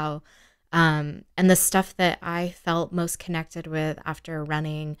know-how. And the stuff that I felt most connected with after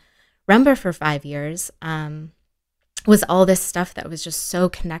running Rumba for 5 years was all this stuff that was just so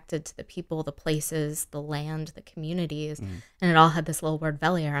connected to the people, the places, the land, the communities. And it all had this little word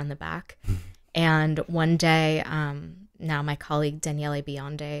Velier on the back. And one day, now my colleague Daniele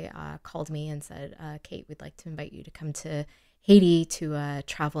Bionde called me and said, Kate, we'd like to invite you to come to Haiti to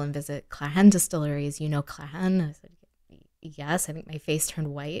travel and visit Clairhan distilleries. You know Clairhan? I said, yes. I think my face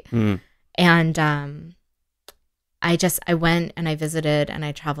turned white. And I went and I visited and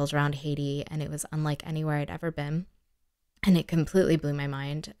I traveled around Haiti, and it was unlike anywhere I'd ever been. And it completely blew my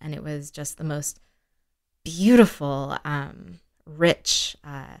mind. And it was just the most beautiful, rich,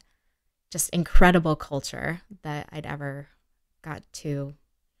 just incredible culture that I'd ever got to,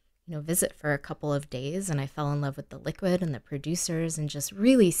 visit for a couple of days. And I fell in love with the liquid and the producers and just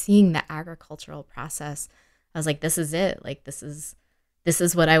really seeing the agricultural process. I was like, this is it. Like, this is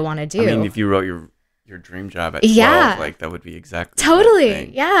what I want to do. I mean, if you wrote your dream job at 12, like, that would be exactly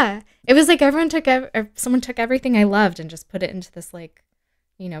totally. Yeah. It was like someone took everything I loved and just put it into this, like,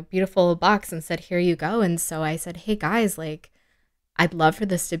 beautiful box and said, here you go. And so I said, hey guys, like, I'd love for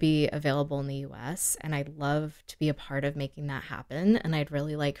this to be available in the US, and I'd love to be a part of making that happen. And I'd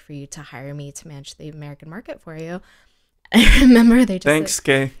really like for you to hire me to manage the American market for you. I remember they just Thanks,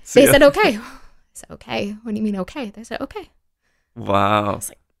 Kay. They said, okay. I said, okay. What do you mean, okay? They said, okay. Wow. I was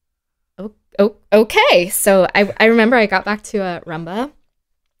like, oh, okay. So I remember I got back to Rumba,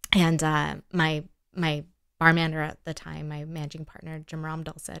 and my barmander at the time, my managing partner, Jim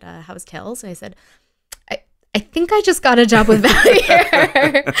Romdahl, said, how's Tails? And I said, I think I just got a job with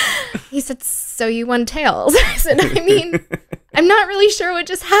Velier. He said, so you won Tails? I said, I mean, I'm not really sure what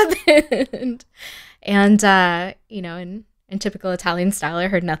just happened. And, in typical Italian style, I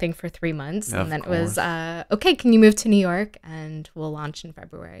heard nothing for 3 months. And then it was, okay, can you move to New York? And we'll launch in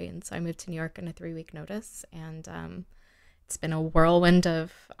February. And so I moved to New York on a 3-week notice. And it's been a whirlwind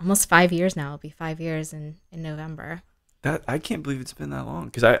of almost 5 years now. It'll be 5 years in November. I can't believe it's been that long.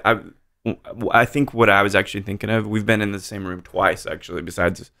 Because I think what I was actually thinking of, we've been in the same room twice, actually,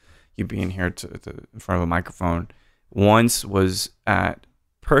 besides you being here in front of a microphone. Once was at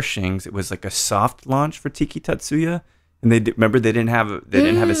Pershing's. It was like a soft launch for Tiki Tatsuya. And remember they didn't have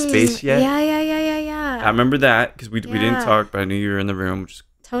a space yet. Yeah. I remember that because we didn't talk, but I knew you were in the room. Which is,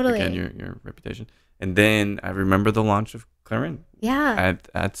 totally. Again, your reputation. And then I remember the launch of Clairhan. Yeah.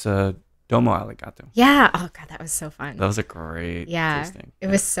 At Domo Aligato. Yeah. Oh God, that was so fun. That was a great tasting. It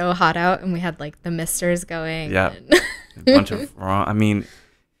was so hot out, and we had like the misters going. Yeah. A bunch of raw. I mean,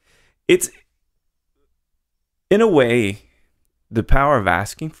 it's in a way. The power of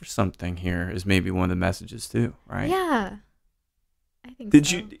asking for something here is maybe one of the messages too, right? Yeah, I think. Did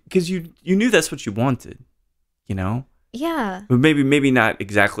you? Because you knew that's what you wanted, Yeah. But maybe not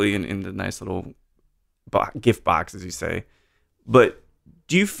exactly in the nice little gift box, as you say. But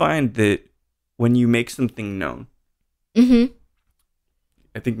do you find that when you make something known, I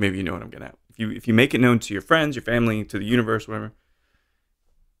think maybe you know what I'm getting at. If you make it known to your friends, your family, to the universe, whatever,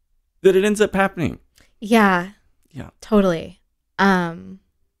 that it ends up happening. Yeah. Yeah. Totally.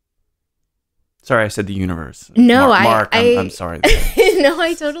 Sorry, I said the universe. No, Mark, I'm sorry. No,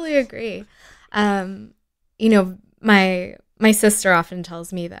 I totally agree. My sister often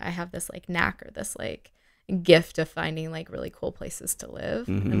tells me that I have this like knack or this like gift of finding like really cool places to live.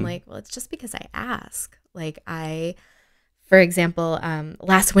 I'm like, well, it's just because I ask. Like for example,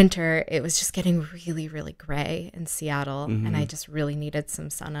 last winter, it was just getting really, really gray in Seattle, and I just really needed some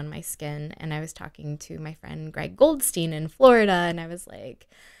sun on my skin. And I was talking to my friend Greg Goldstein in Florida, and I was like,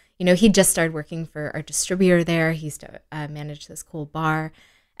 you know, he just started working for our distributor there. He used to manage this cool bar.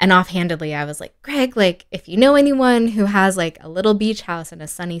 And offhandedly, I was like, Greg, like, if you know anyone who has like a little beach house in a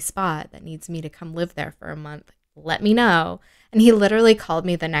sunny spot that needs me to come live there for a month, let me know. And he literally called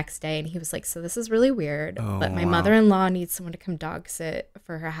me the next day and he was like, so this is really weird, but my mother-in-law needs someone to come dog sit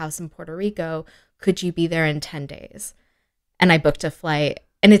for her house in Puerto Rico. Could you be there in 10 days? And I booked a flight.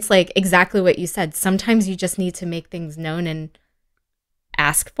 And it's like exactly what you said. Sometimes you just need to make things known and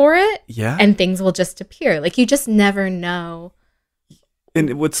ask for it. Yeah. And things will just appear. Like you just never know.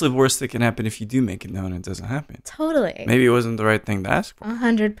 And what's the worst that can happen if you do make it known and it doesn't happen? Totally. Maybe it wasn't the right thing to ask for.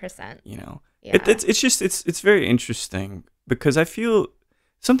 100%. You know, Yeah. it's very interesting because I feel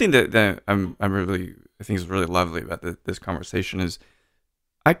something that I think is really lovely about this conversation is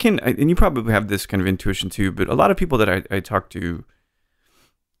and you probably have this kind of intuition too, but a lot of people that I talk to,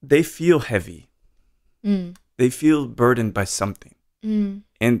 they feel heavy. They feel burdened by something.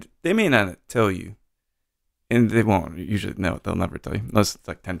 And they may not tell you. And they won't usually. No, they'll never tell you unless it's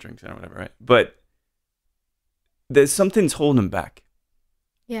like 10 drinks or whatever, right? But there's something's holding them back.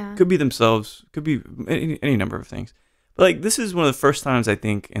 Yeah. Could be themselves. Could be any number of things. But like this is one of the first times I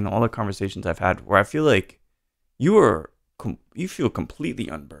think in all the conversations I've had where I feel like you feel completely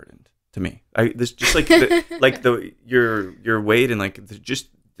unburdened to me. This just like your weight and like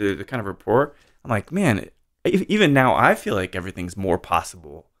the kind of rapport. I'm like, man, even now I feel like everything's more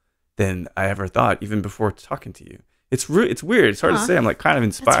possible than I ever thought, even before talking to you. It's weird. It's hard to say. I'm like kind of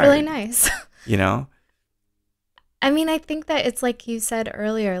inspired. That's really nice. You know? I mean, I think that it's like you said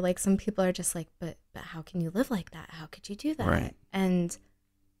earlier, like some people are just like, but how can you live like that? How could you do that? Right. And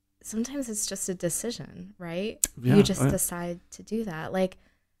sometimes it's just a decision, right? Yeah, you just decide to do that. Like,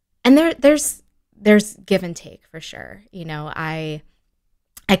 and there's give and take for sure. You know, I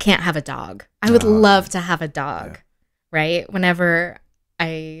can't have a dog. I would love to have a dog, right? Whenever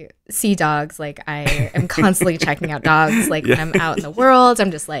I see dogs, like I am constantly checking out dogs. Like when I'm out in the world,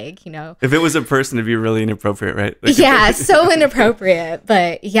 I'm just like, you know. If it was a person, it'd be really inappropriate, right? Like, yeah, so inappropriate.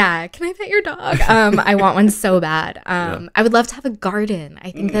 But yeah, can I pet your dog? I want one so bad. I would love to have a garden.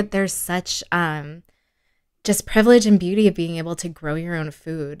 I think that there's such just privilege and beauty of being able to grow your own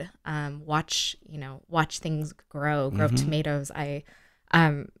food. Watch things grow tomatoes. I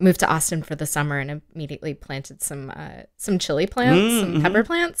moved to Austin for the summer and immediately planted some chili plants, some pepper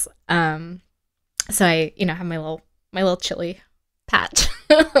plants. So I, have my little chili patch.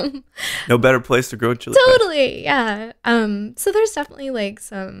 No better place to grow chili. Totally, yeah. So there's definitely like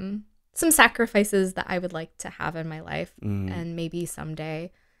some sacrifices that I would like to have in my life, and maybe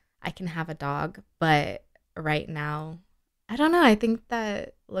someday I can have a dog. But right now, I don't know. I think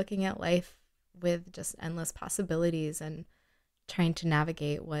that looking at life with just endless possibilities and trying to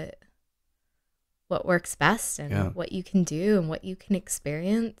navigate what works best and what you can do and what you can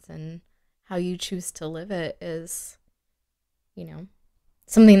experience and how you choose to live it is,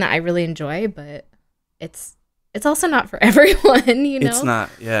 something that I really enjoy, but it's also not for everyone, It's not,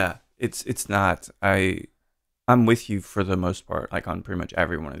 yeah. It's not. I'm with you for the most part, like on pretty much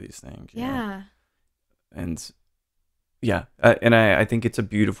every one of these things. You know? And yeah, and I think it's a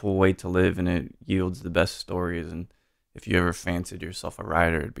beautiful way to live and it yields the best stories. And if you ever fancied yourself a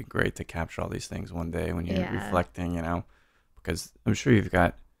writer, it'd be great to capture all these things one day when you're reflecting, because I'm sure you've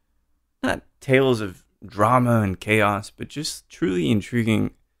got not tales of drama and chaos, but just truly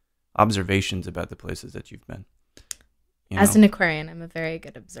intriguing observations about the places that you've been. As an Aquarian, I'm a very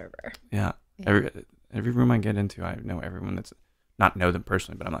good observer. Yeah. Every room I get into, I know everyone that's not know them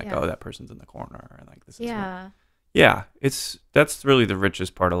personally, but I'm like, oh, that person's in the corner, and like this is that's really the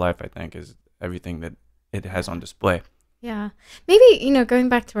richest part of life, I think, is everything that it has on display. Yeah. Maybe, going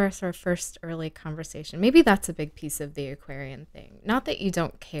back to our sort of first early conversation, maybe that's a big piece of the Aquarian thing. Not that you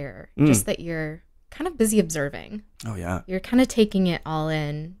don't care, just that you're kind of busy observing. Oh, yeah. You're kind of taking it all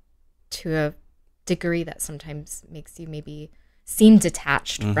in to a degree that sometimes makes you maybe seem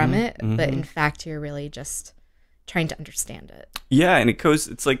detached from it, but in fact, you're really just trying to understand it. Yeah, and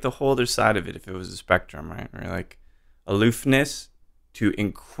it's like the whole other side of it if it was a spectrum, right? Or like aloofness to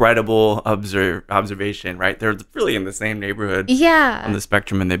incredible observation, right? They're really in the same neighborhood on the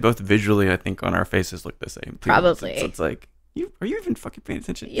spectrum, and they both visually, I think, on our faces look the same. Too. Probably. So it's like, are you even fucking paying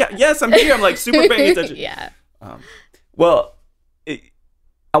attention? Yeah, yes, I'm here. I'm like super paying attention. Yeah. Well,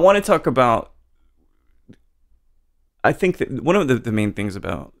 I want to talk about, I think that one of the main things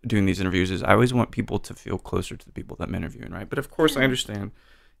about doing these interviews is I always want people to feel closer to the people that I'm interviewing, right? But of course, I understand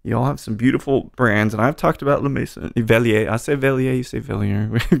you all have some beautiful brands, and I've talked about Maison, Velier. I say Velier, you say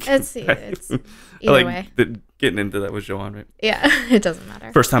Velier. It's either way. Getting into that with Joanne, right? Yeah, it doesn't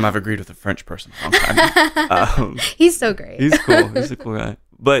matter. First time I've agreed with a French person in a long time. He's so great. He's cool. He's a cool guy.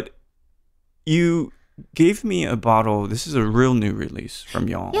 But you gave me a bottle. This is a real new release from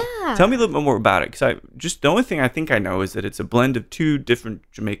y'all. Yeah. Tell me a little bit more about it, because the only thing I think I know is that it's a blend of 2 different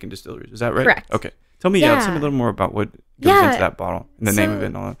Jamaican distilleries. Is that right? Correct. Okay. Tell me a little more about what goes into that bottle and the name of it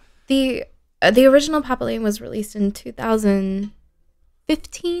and all that. The original Papaline was released in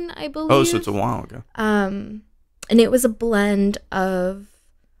 2015, I believe. Oh, so it's a while ago. And it was a blend of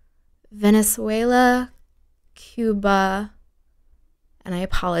Venezuela, Cuba, and I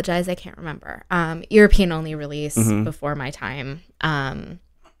apologize, I can't remember. European only release before my time.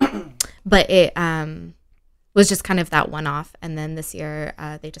 But it was just kind of that one-off. And then this year,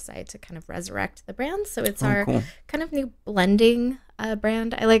 they decided to kind of resurrect the brand. So it's our kind of new blending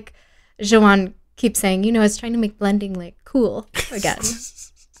brand. I like, Joanne keeps saying, it's trying to make blending like cool again.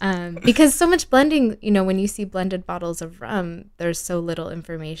 Because so much blending, when you see blended bottles of rum, there's so little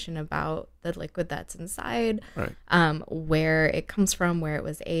information about the liquid that's inside, right. Where it comes from, where it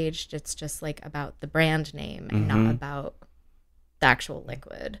was aged. It's just like about the brand name and not about the actual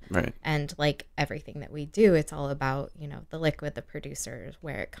liquid. Right. And like everything that we do, it's all about, the liquid, the producers,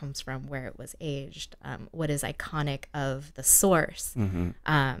 where it comes from, where it was aged, what is iconic of the source.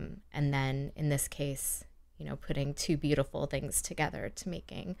 And then in this case, putting 2 beautiful things together to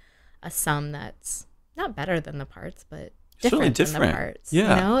making a sum that's not better than the parts, but different than the parts.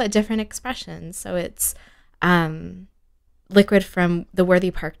 Yeah. A different expression. So it's liquid from the Worthy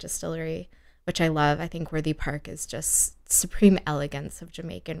Park Distillery, which I love. I think Worthy Park is just supreme elegance of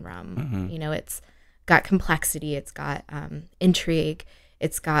Jamaican rum. It's got complexity. It's got intrigue.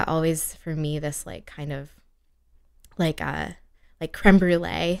 It's got always, for me, this like kind of like creme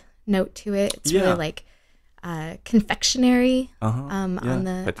brulee note to it. It's really like confectionery on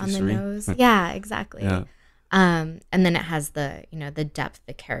the nose. Yeah, exactly. Yeah. And then it has the the depth,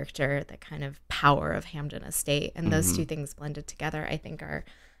 the character, the kind of power of Hampden Estate, and those 2 things blended together, I think, are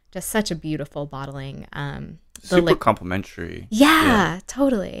just such a beautiful bottling. Super complementary. Yeah,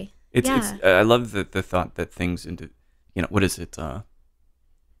 totally. It's I love the thought that things into what is it?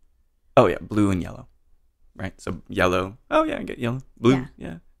 Blue and yellow, right? So yellow. Oh yeah, I get yellow. Blue.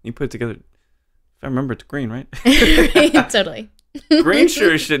 Yeah. You put it together. If I remember, it's green, right? Totally. Green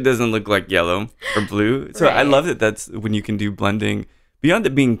sure shit doesn't look like yellow or blue. So right. I love that that's when you can do blending. Beyond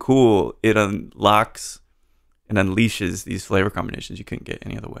it being cool, it unlocks and unleashes these flavor combinations you couldn't get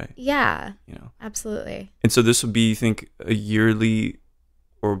any other way. Yeah. Absolutely. And so this would be, you think, a yearly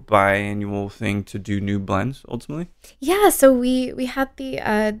or biannual thing to do new blends ultimately? Yeah. So we had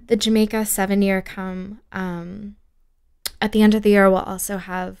the Jamaica 7-year come. At the end of the year, we'll also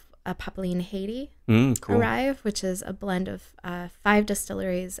have a Papaline Haiti arrive, which is a blend of 5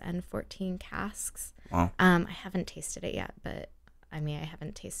 distilleries and 14 casks. Wow. I haven't tasted it yet, but I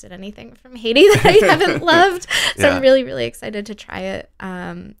haven't tasted anything from Haiti that I haven't loved. So I'm really, really excited to try it.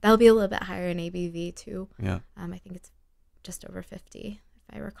 That'll be a little bit higher in ABV too. Yeah. I think it's just over 50, if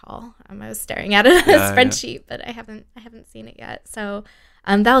I recall. I was staring at it on a spreadsheet, but I haven't seen it yet. So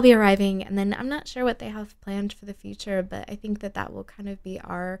that'll be arriving, and then I'm not sure what they have planned for the future, but I think that will kind of be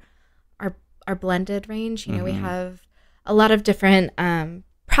our blended range. We have a lot of different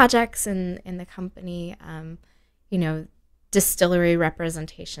projects in the company. Distillery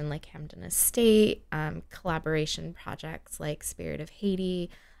representation like Hampden Estate, collaboration projects like Spirit of Haiti,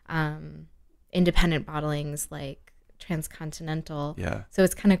 independent bottlings like Transcontinental. Yeah. So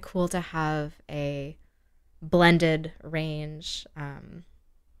it's kind of cool to have a blended range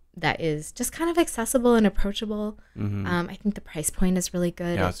that is just kind of accessible and approachable. I think the price point is really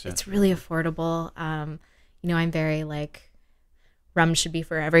good. Yeah, it's really affordable. I'm very like, rum should be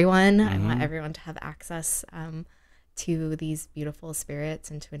for everyone. I want everyone to have access to these beautiful spirits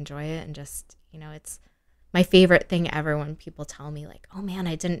and to enjoy it. And just, it's my favorite thing ever when people tell me like, oh man,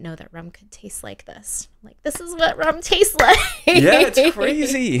 I didn't know that rum could taste like this. Like, this is what rum tastes like. Yeah, it's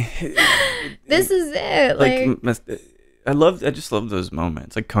crazy. This is it. Like I just love those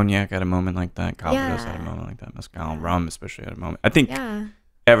moments. Like cognac had a moment like that. Calvados had a moment like that. Mezcal, rum especially had a moment. I think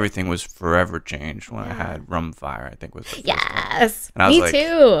everything was forever changed when I had Rum Fire, I think was the first one. Me too.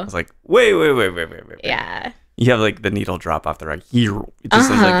 I was like, wait. Yeah. You have like the needle drop off the rack. It just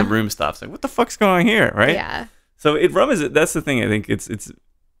sounds like the room stops. Like, what the fuck's going on here, right? Yeah. So that's the thing. I think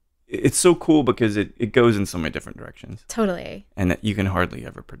it's so cool because it goes in so many different directions. Totally. And that you can hardly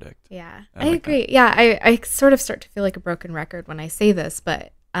ever predict. Yeah. I agree. That. Yeah. I sort of start to feel like a broken record when I say this,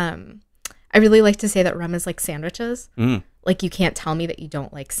 but I really like to say that rum is like sandwiches. Like, you can't tell me that you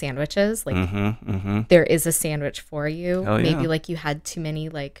don't like sandwiches. Like, there is a sandwich for you. Hell yeah. Maybe like you had too many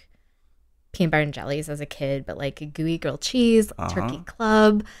like peanut butter and jellies as a kid, but like a gooey grilled cheese, turkey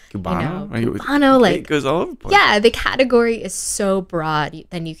club, Cubano, like it goes all over the place. Yeah, the category is so broad.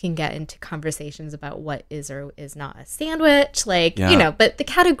 Then you can get into conversations about what is or is not a sandwich, like but the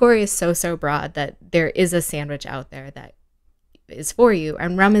category is so broad that there is a sandwich out there that is for you,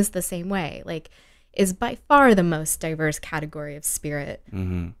 and rum is the same way. Like, is by far the most diverse category of spirit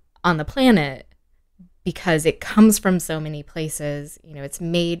on the planet. Because it comes from so many places, it's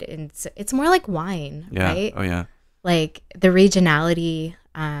made it's more like wine, right? Oh yeah. Like the regionality,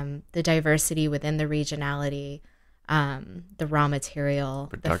 the diversity within the regionality, the raw material,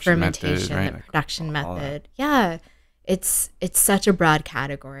 the fermentation, method, right? The production method. Yeah, it's such a broad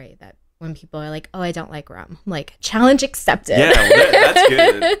category that when people are like, "Oh, I don't like rum," I'm like, challenge accepted. Yeah, well, that's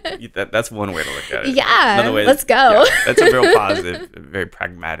good. That's one way to look at it. Yeah, another way let's go. That's a real positive, very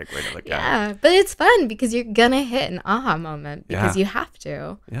pragmatic way to look at it. Yeah, but it's fun because you're gonna hit an aha moment because you have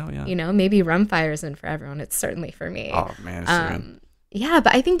to. Yeah. Maybe rum fire isn't for everyone. It's certainly for me. Oh man. Yeah,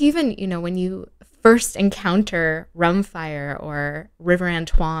 but I think even when you first encounter rum fire or River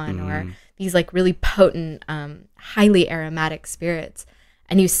Antoine or these like really potent, highly aromatic spirits,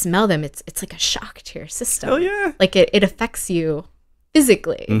 and you smell them, it's like a shock to your system. Oh yeah. Like it affects you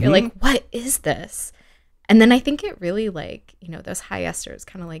physically. You're like, what is this? And then I think it really like, those high esters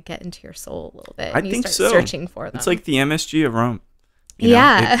kind of like get into your soul a little bit. And you start searching for them. It's like the MSG of rum.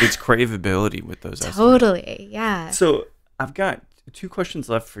 It's craveability with those esters. Totally. Yeah. So I've got 2 questions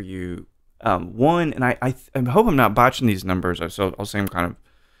left for you. One, and I hope I'm not botching these numbers. So I'll say I'm kind of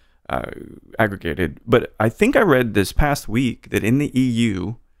aggregated, but I think I read this past week that in the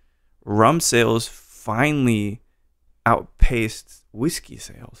EU, rum sales finally outpaced whiskey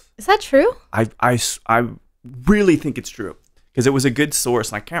sales. Is that true? I really think it's true because it was a good source,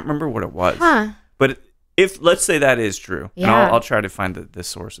 and I can't remember what it was. But if let's say that is true, and I'll try to find the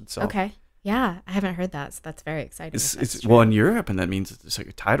source itself. Okay. Yeah, I haven't heard that, so that's very exciting. It's well in Europe, and that means it's like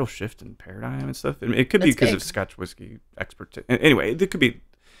a tidal shift in paradigm and stuff. And it could be because of Scotch whiskey expertise. Anyway, there could be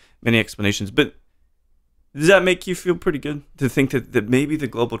many explanations, but does that make you feel pretty good to think that maybe the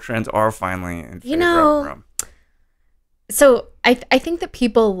global trends are finally in favor of rum? So I think that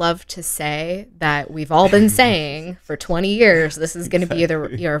people love to say that we've all been saying for 20 years this is going to be the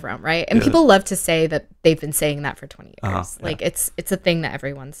year of rum, right? And people love to say that they've been saying that for 20 years. Like it's a thing that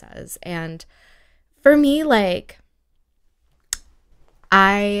everyone says. And for me, like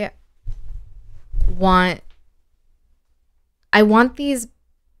I want these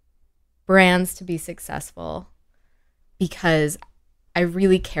brands to be successful because I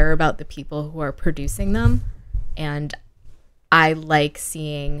really care about the people who are producing them, and I like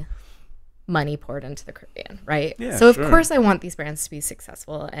seeing money poured into the Caribbean, right? Yeah, so of course I want these brands to be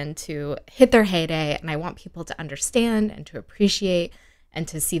successful and to hit their heyday, and I want people to understand and to appreciate and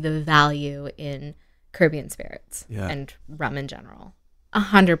to see the value in Caribbean spirits and rum in general.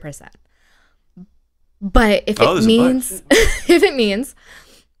 100%. But if it means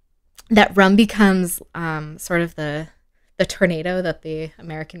that rum becomes sort of the tornado that the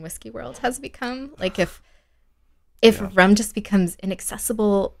American whiskey world has become, like if rum just becomes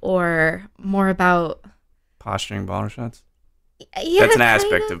inaccessible or more about posturing bottle shots. Yeah, that's an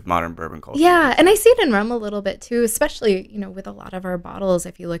aspect of modern bourbon culture. Yeah, and I see it in rum a little bit too, especially, with a lot of our bottles.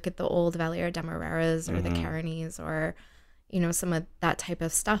 If you look at the old Velier Demerara's or the Cairnies or, some of that type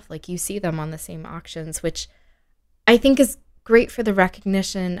of stuff, like you see them on the same auctions, which I think is great for the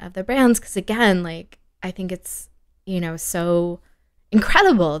recognition of the brands. Because again, like I think it's, so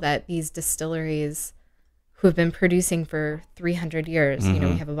incredible that these distilleries who have been producing for 300 years. We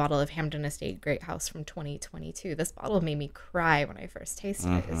have a bottle of Hampden Estate Great House from 2022. This bottle made me cry when I first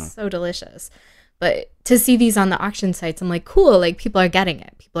tasted it. It's so delicious. But to see these on the auction sites, I'm like, cool, like people are getting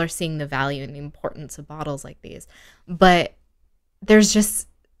it. People are seeing the value and the importance of bottles like these. But there's just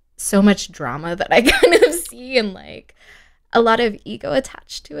so much drama that I kind of see, and like a lot of ego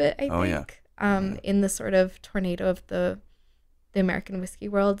attached to it, I think. In the sort of tornado of the American whiskey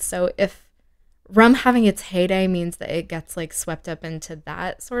world. So if rum having its heyday means that it gets like swept up into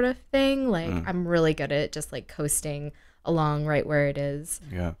that sort of thing, like I'm really good at just like coasting along right where it is.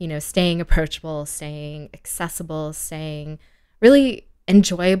 Staying approachable, staying accessible, staying really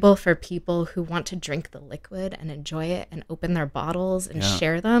enjoyable for people who want to drink the liquid and enjoy it and open their bottles and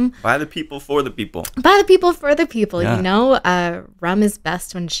share them. By the people, for the people. By the people, for the people. Rum is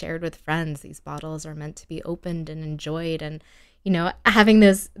best when shared with friends. These bottles are meant to be opened and enjoyed, and having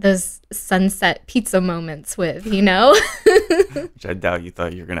those sunset pizza moments with, Which I doubt you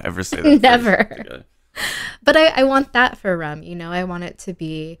thought you were going to ever say that. Never. But I want that for rum, I want it to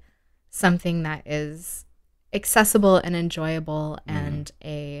be something that is accessible and enjoyable and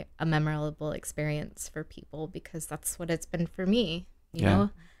a memorable experience for people, because that's what it's been for me. You know,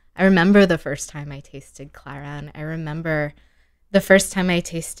 I remember the first time I tasted Clara, and I remember the first time I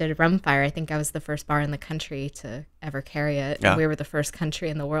tasted Rumfire. I think I was the first bar in the country to ever carry it. Yeah. And we were the first country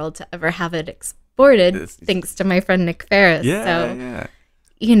in the world to ever have it exported, thanks to my friend Nick Ferris.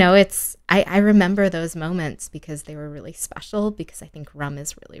 You know, I remember those moments because they were really special, because I think rum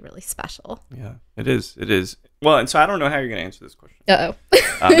is really, really special. Yeah, it is. It is. Well, and so I don't know how you're going to answer this question. Uh-oh.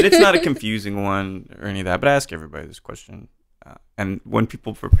 But it's not a confusing one or any of that, but I ask everybody this question. And when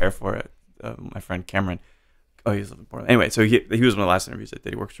people prepare for it, my friend Cameron, he's living in Portland. Anyway, so he was one of the last interviews I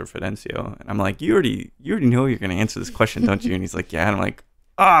did. He works for Fidencio. And I'm like, you already know you're going to answer this question, don't you? And he's like, yeah. And I'm like,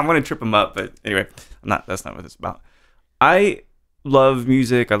 I'm going to trip him up. But anyway, that's not what it's about. I love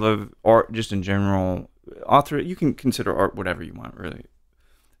music. I love art just in general. You can consider art whatever you want, really.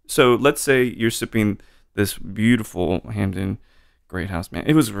 So let's say you're sipping this beautiful Hampden Great House, man.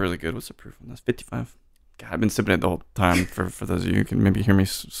 It was really good. What's the proof on this? 55. God, I've been sipping it the whole time. For those of you who can maybe hear me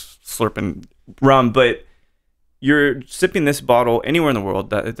slurping rum, but you're sipping this bottle anywhere in the world,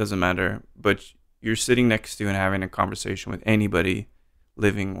 that it doesn't matter, but you're sitting next to and having a conversation with anybody,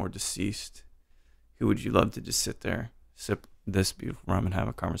 living or deceased. Who would you love to just sit there, sip this beautiful rum, and have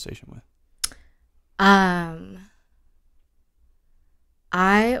a conversation with?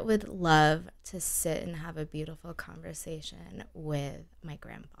 I would love to sit and have a beautiful conversation with my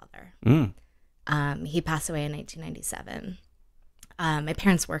grandfather. He passed away in 1997. My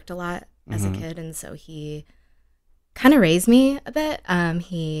parents worked a lot as a kid, and so he kind of raised me a bit.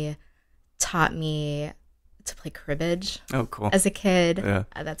 He taught me to play cribbage. Oh, cool. As a kid. Yeah.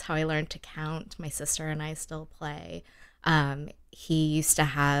 That's how I learned to count. My sister and I still play. He used to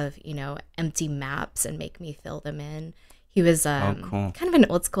have, empty maps and make me fill them in. He was cool. kind of an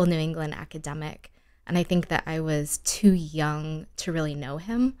old school New England academic. And I think that I was too young to really know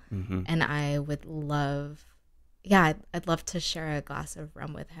him. And I would love, I'd love to share a glass of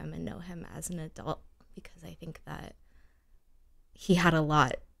rum with him and know him as an adult, because I think that he had a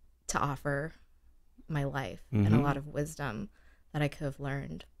lot to offer my life and a lot of wisdom that I could have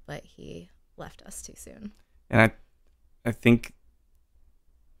learned, but he left us too soon. And I think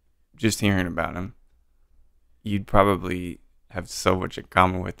just hearing about him, you'd probably have so much in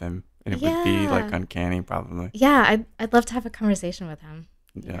common with him, and it would be like uncanny, probably. Yeah, I'd love to have a conversation with him.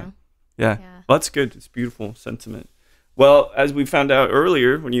 Yeah. Well, that's good. It's beautiful sentiment. Well, as we found out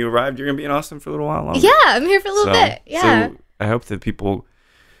earlier, when you arrived, you're going to be in Austin for a little while longer. Yeah, I'm here for a little bit. Yeah. So I hope that people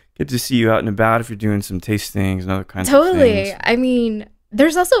get to see you out and about if you're doing some tastings and other kinds of things. Totally. I mean,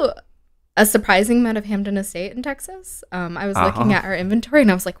 there's also a surprising amount of Hampden Estate in Texas. I was looking at our inventory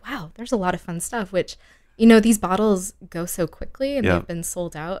and I was like, wow, there's a lot of fun stuff, which, these bottles go so quickly and they've been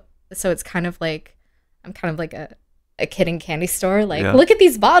sold out. So it's kind of like, I'm kind of like a kid in candy store. Like, look at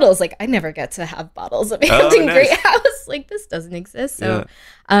these bottles. Like, I never get to have bottles of Hampden Great House. Like, this doesn't exist. So,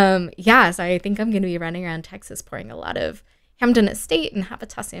 so I think I'm going to be running around Texas pouring a lot of Hampden Estate and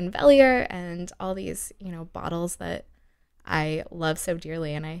Habitation and Velier and all these, bottles that I love so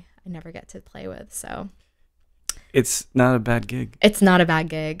dearly and I never get to play with. So it's not a bad gig. It's not a bad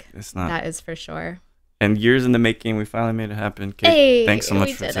gig. It's not. That is for sure. And years in the making, we finally made it happen. Kate, thanks so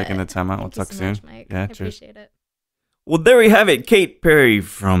much for taking the time out. We'll talk soon. Mike. Yeah, I cheers. appreciate it. Well, there we have it. Kate Perry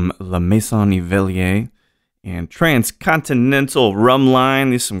from La Maison Velier and Transcontinental Rum Line.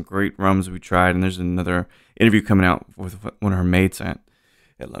 There's some great rums we tried, and there's another interview coming out with one of her mates at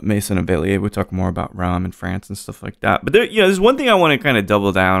La Maison Velier. We'll talk more about rum in France and stuff like that. But there's one thing I want to kind of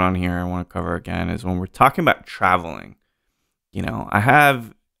double down on here. I want to cover again is when we're talking about traveling. I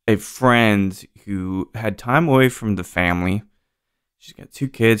have a friend who had time away from the family. She's got 2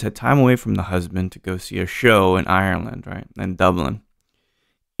 kids, had time away from the husband to go see a show in Ireland, right? In Dublin.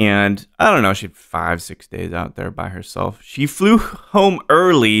 And I don't know, she had 5-6 days out there by herself. She flew home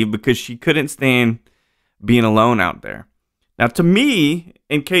early because she couldn't stand being alone out there. Now, to me,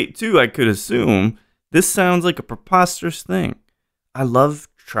 and Kate too, I could assume, this sounds like a preposterous thing. I love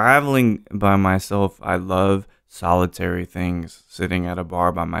traveling by myself. I love solitary things, sitting at a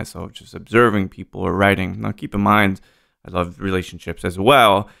bar by myself, just observing people or writing. Now, keep in mind, I love relationships as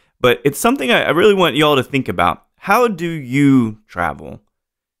well, but it's something I really want y'all to think about. How do you travel?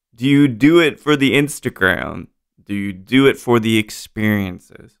 Do you do it for the Instagram? Do you do it for the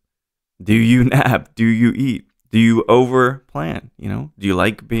experiences? Do you nap? Do you eat? Do you over plan? Do you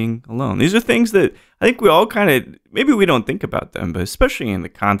like being alone? These are things that I think we all kind of, maybe we don't think about them, but especially in the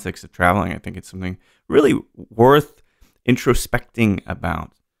context of traveling, I think it's something really worth introspecting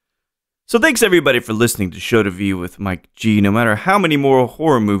about. So thanks everybody for listening to Show to View with Mike G. No matter how many more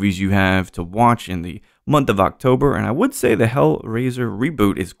horror movies you have to watch in the month of October, and I would say the Hellraiser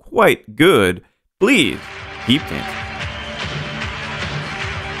reboot is quite good. Please keep dancing.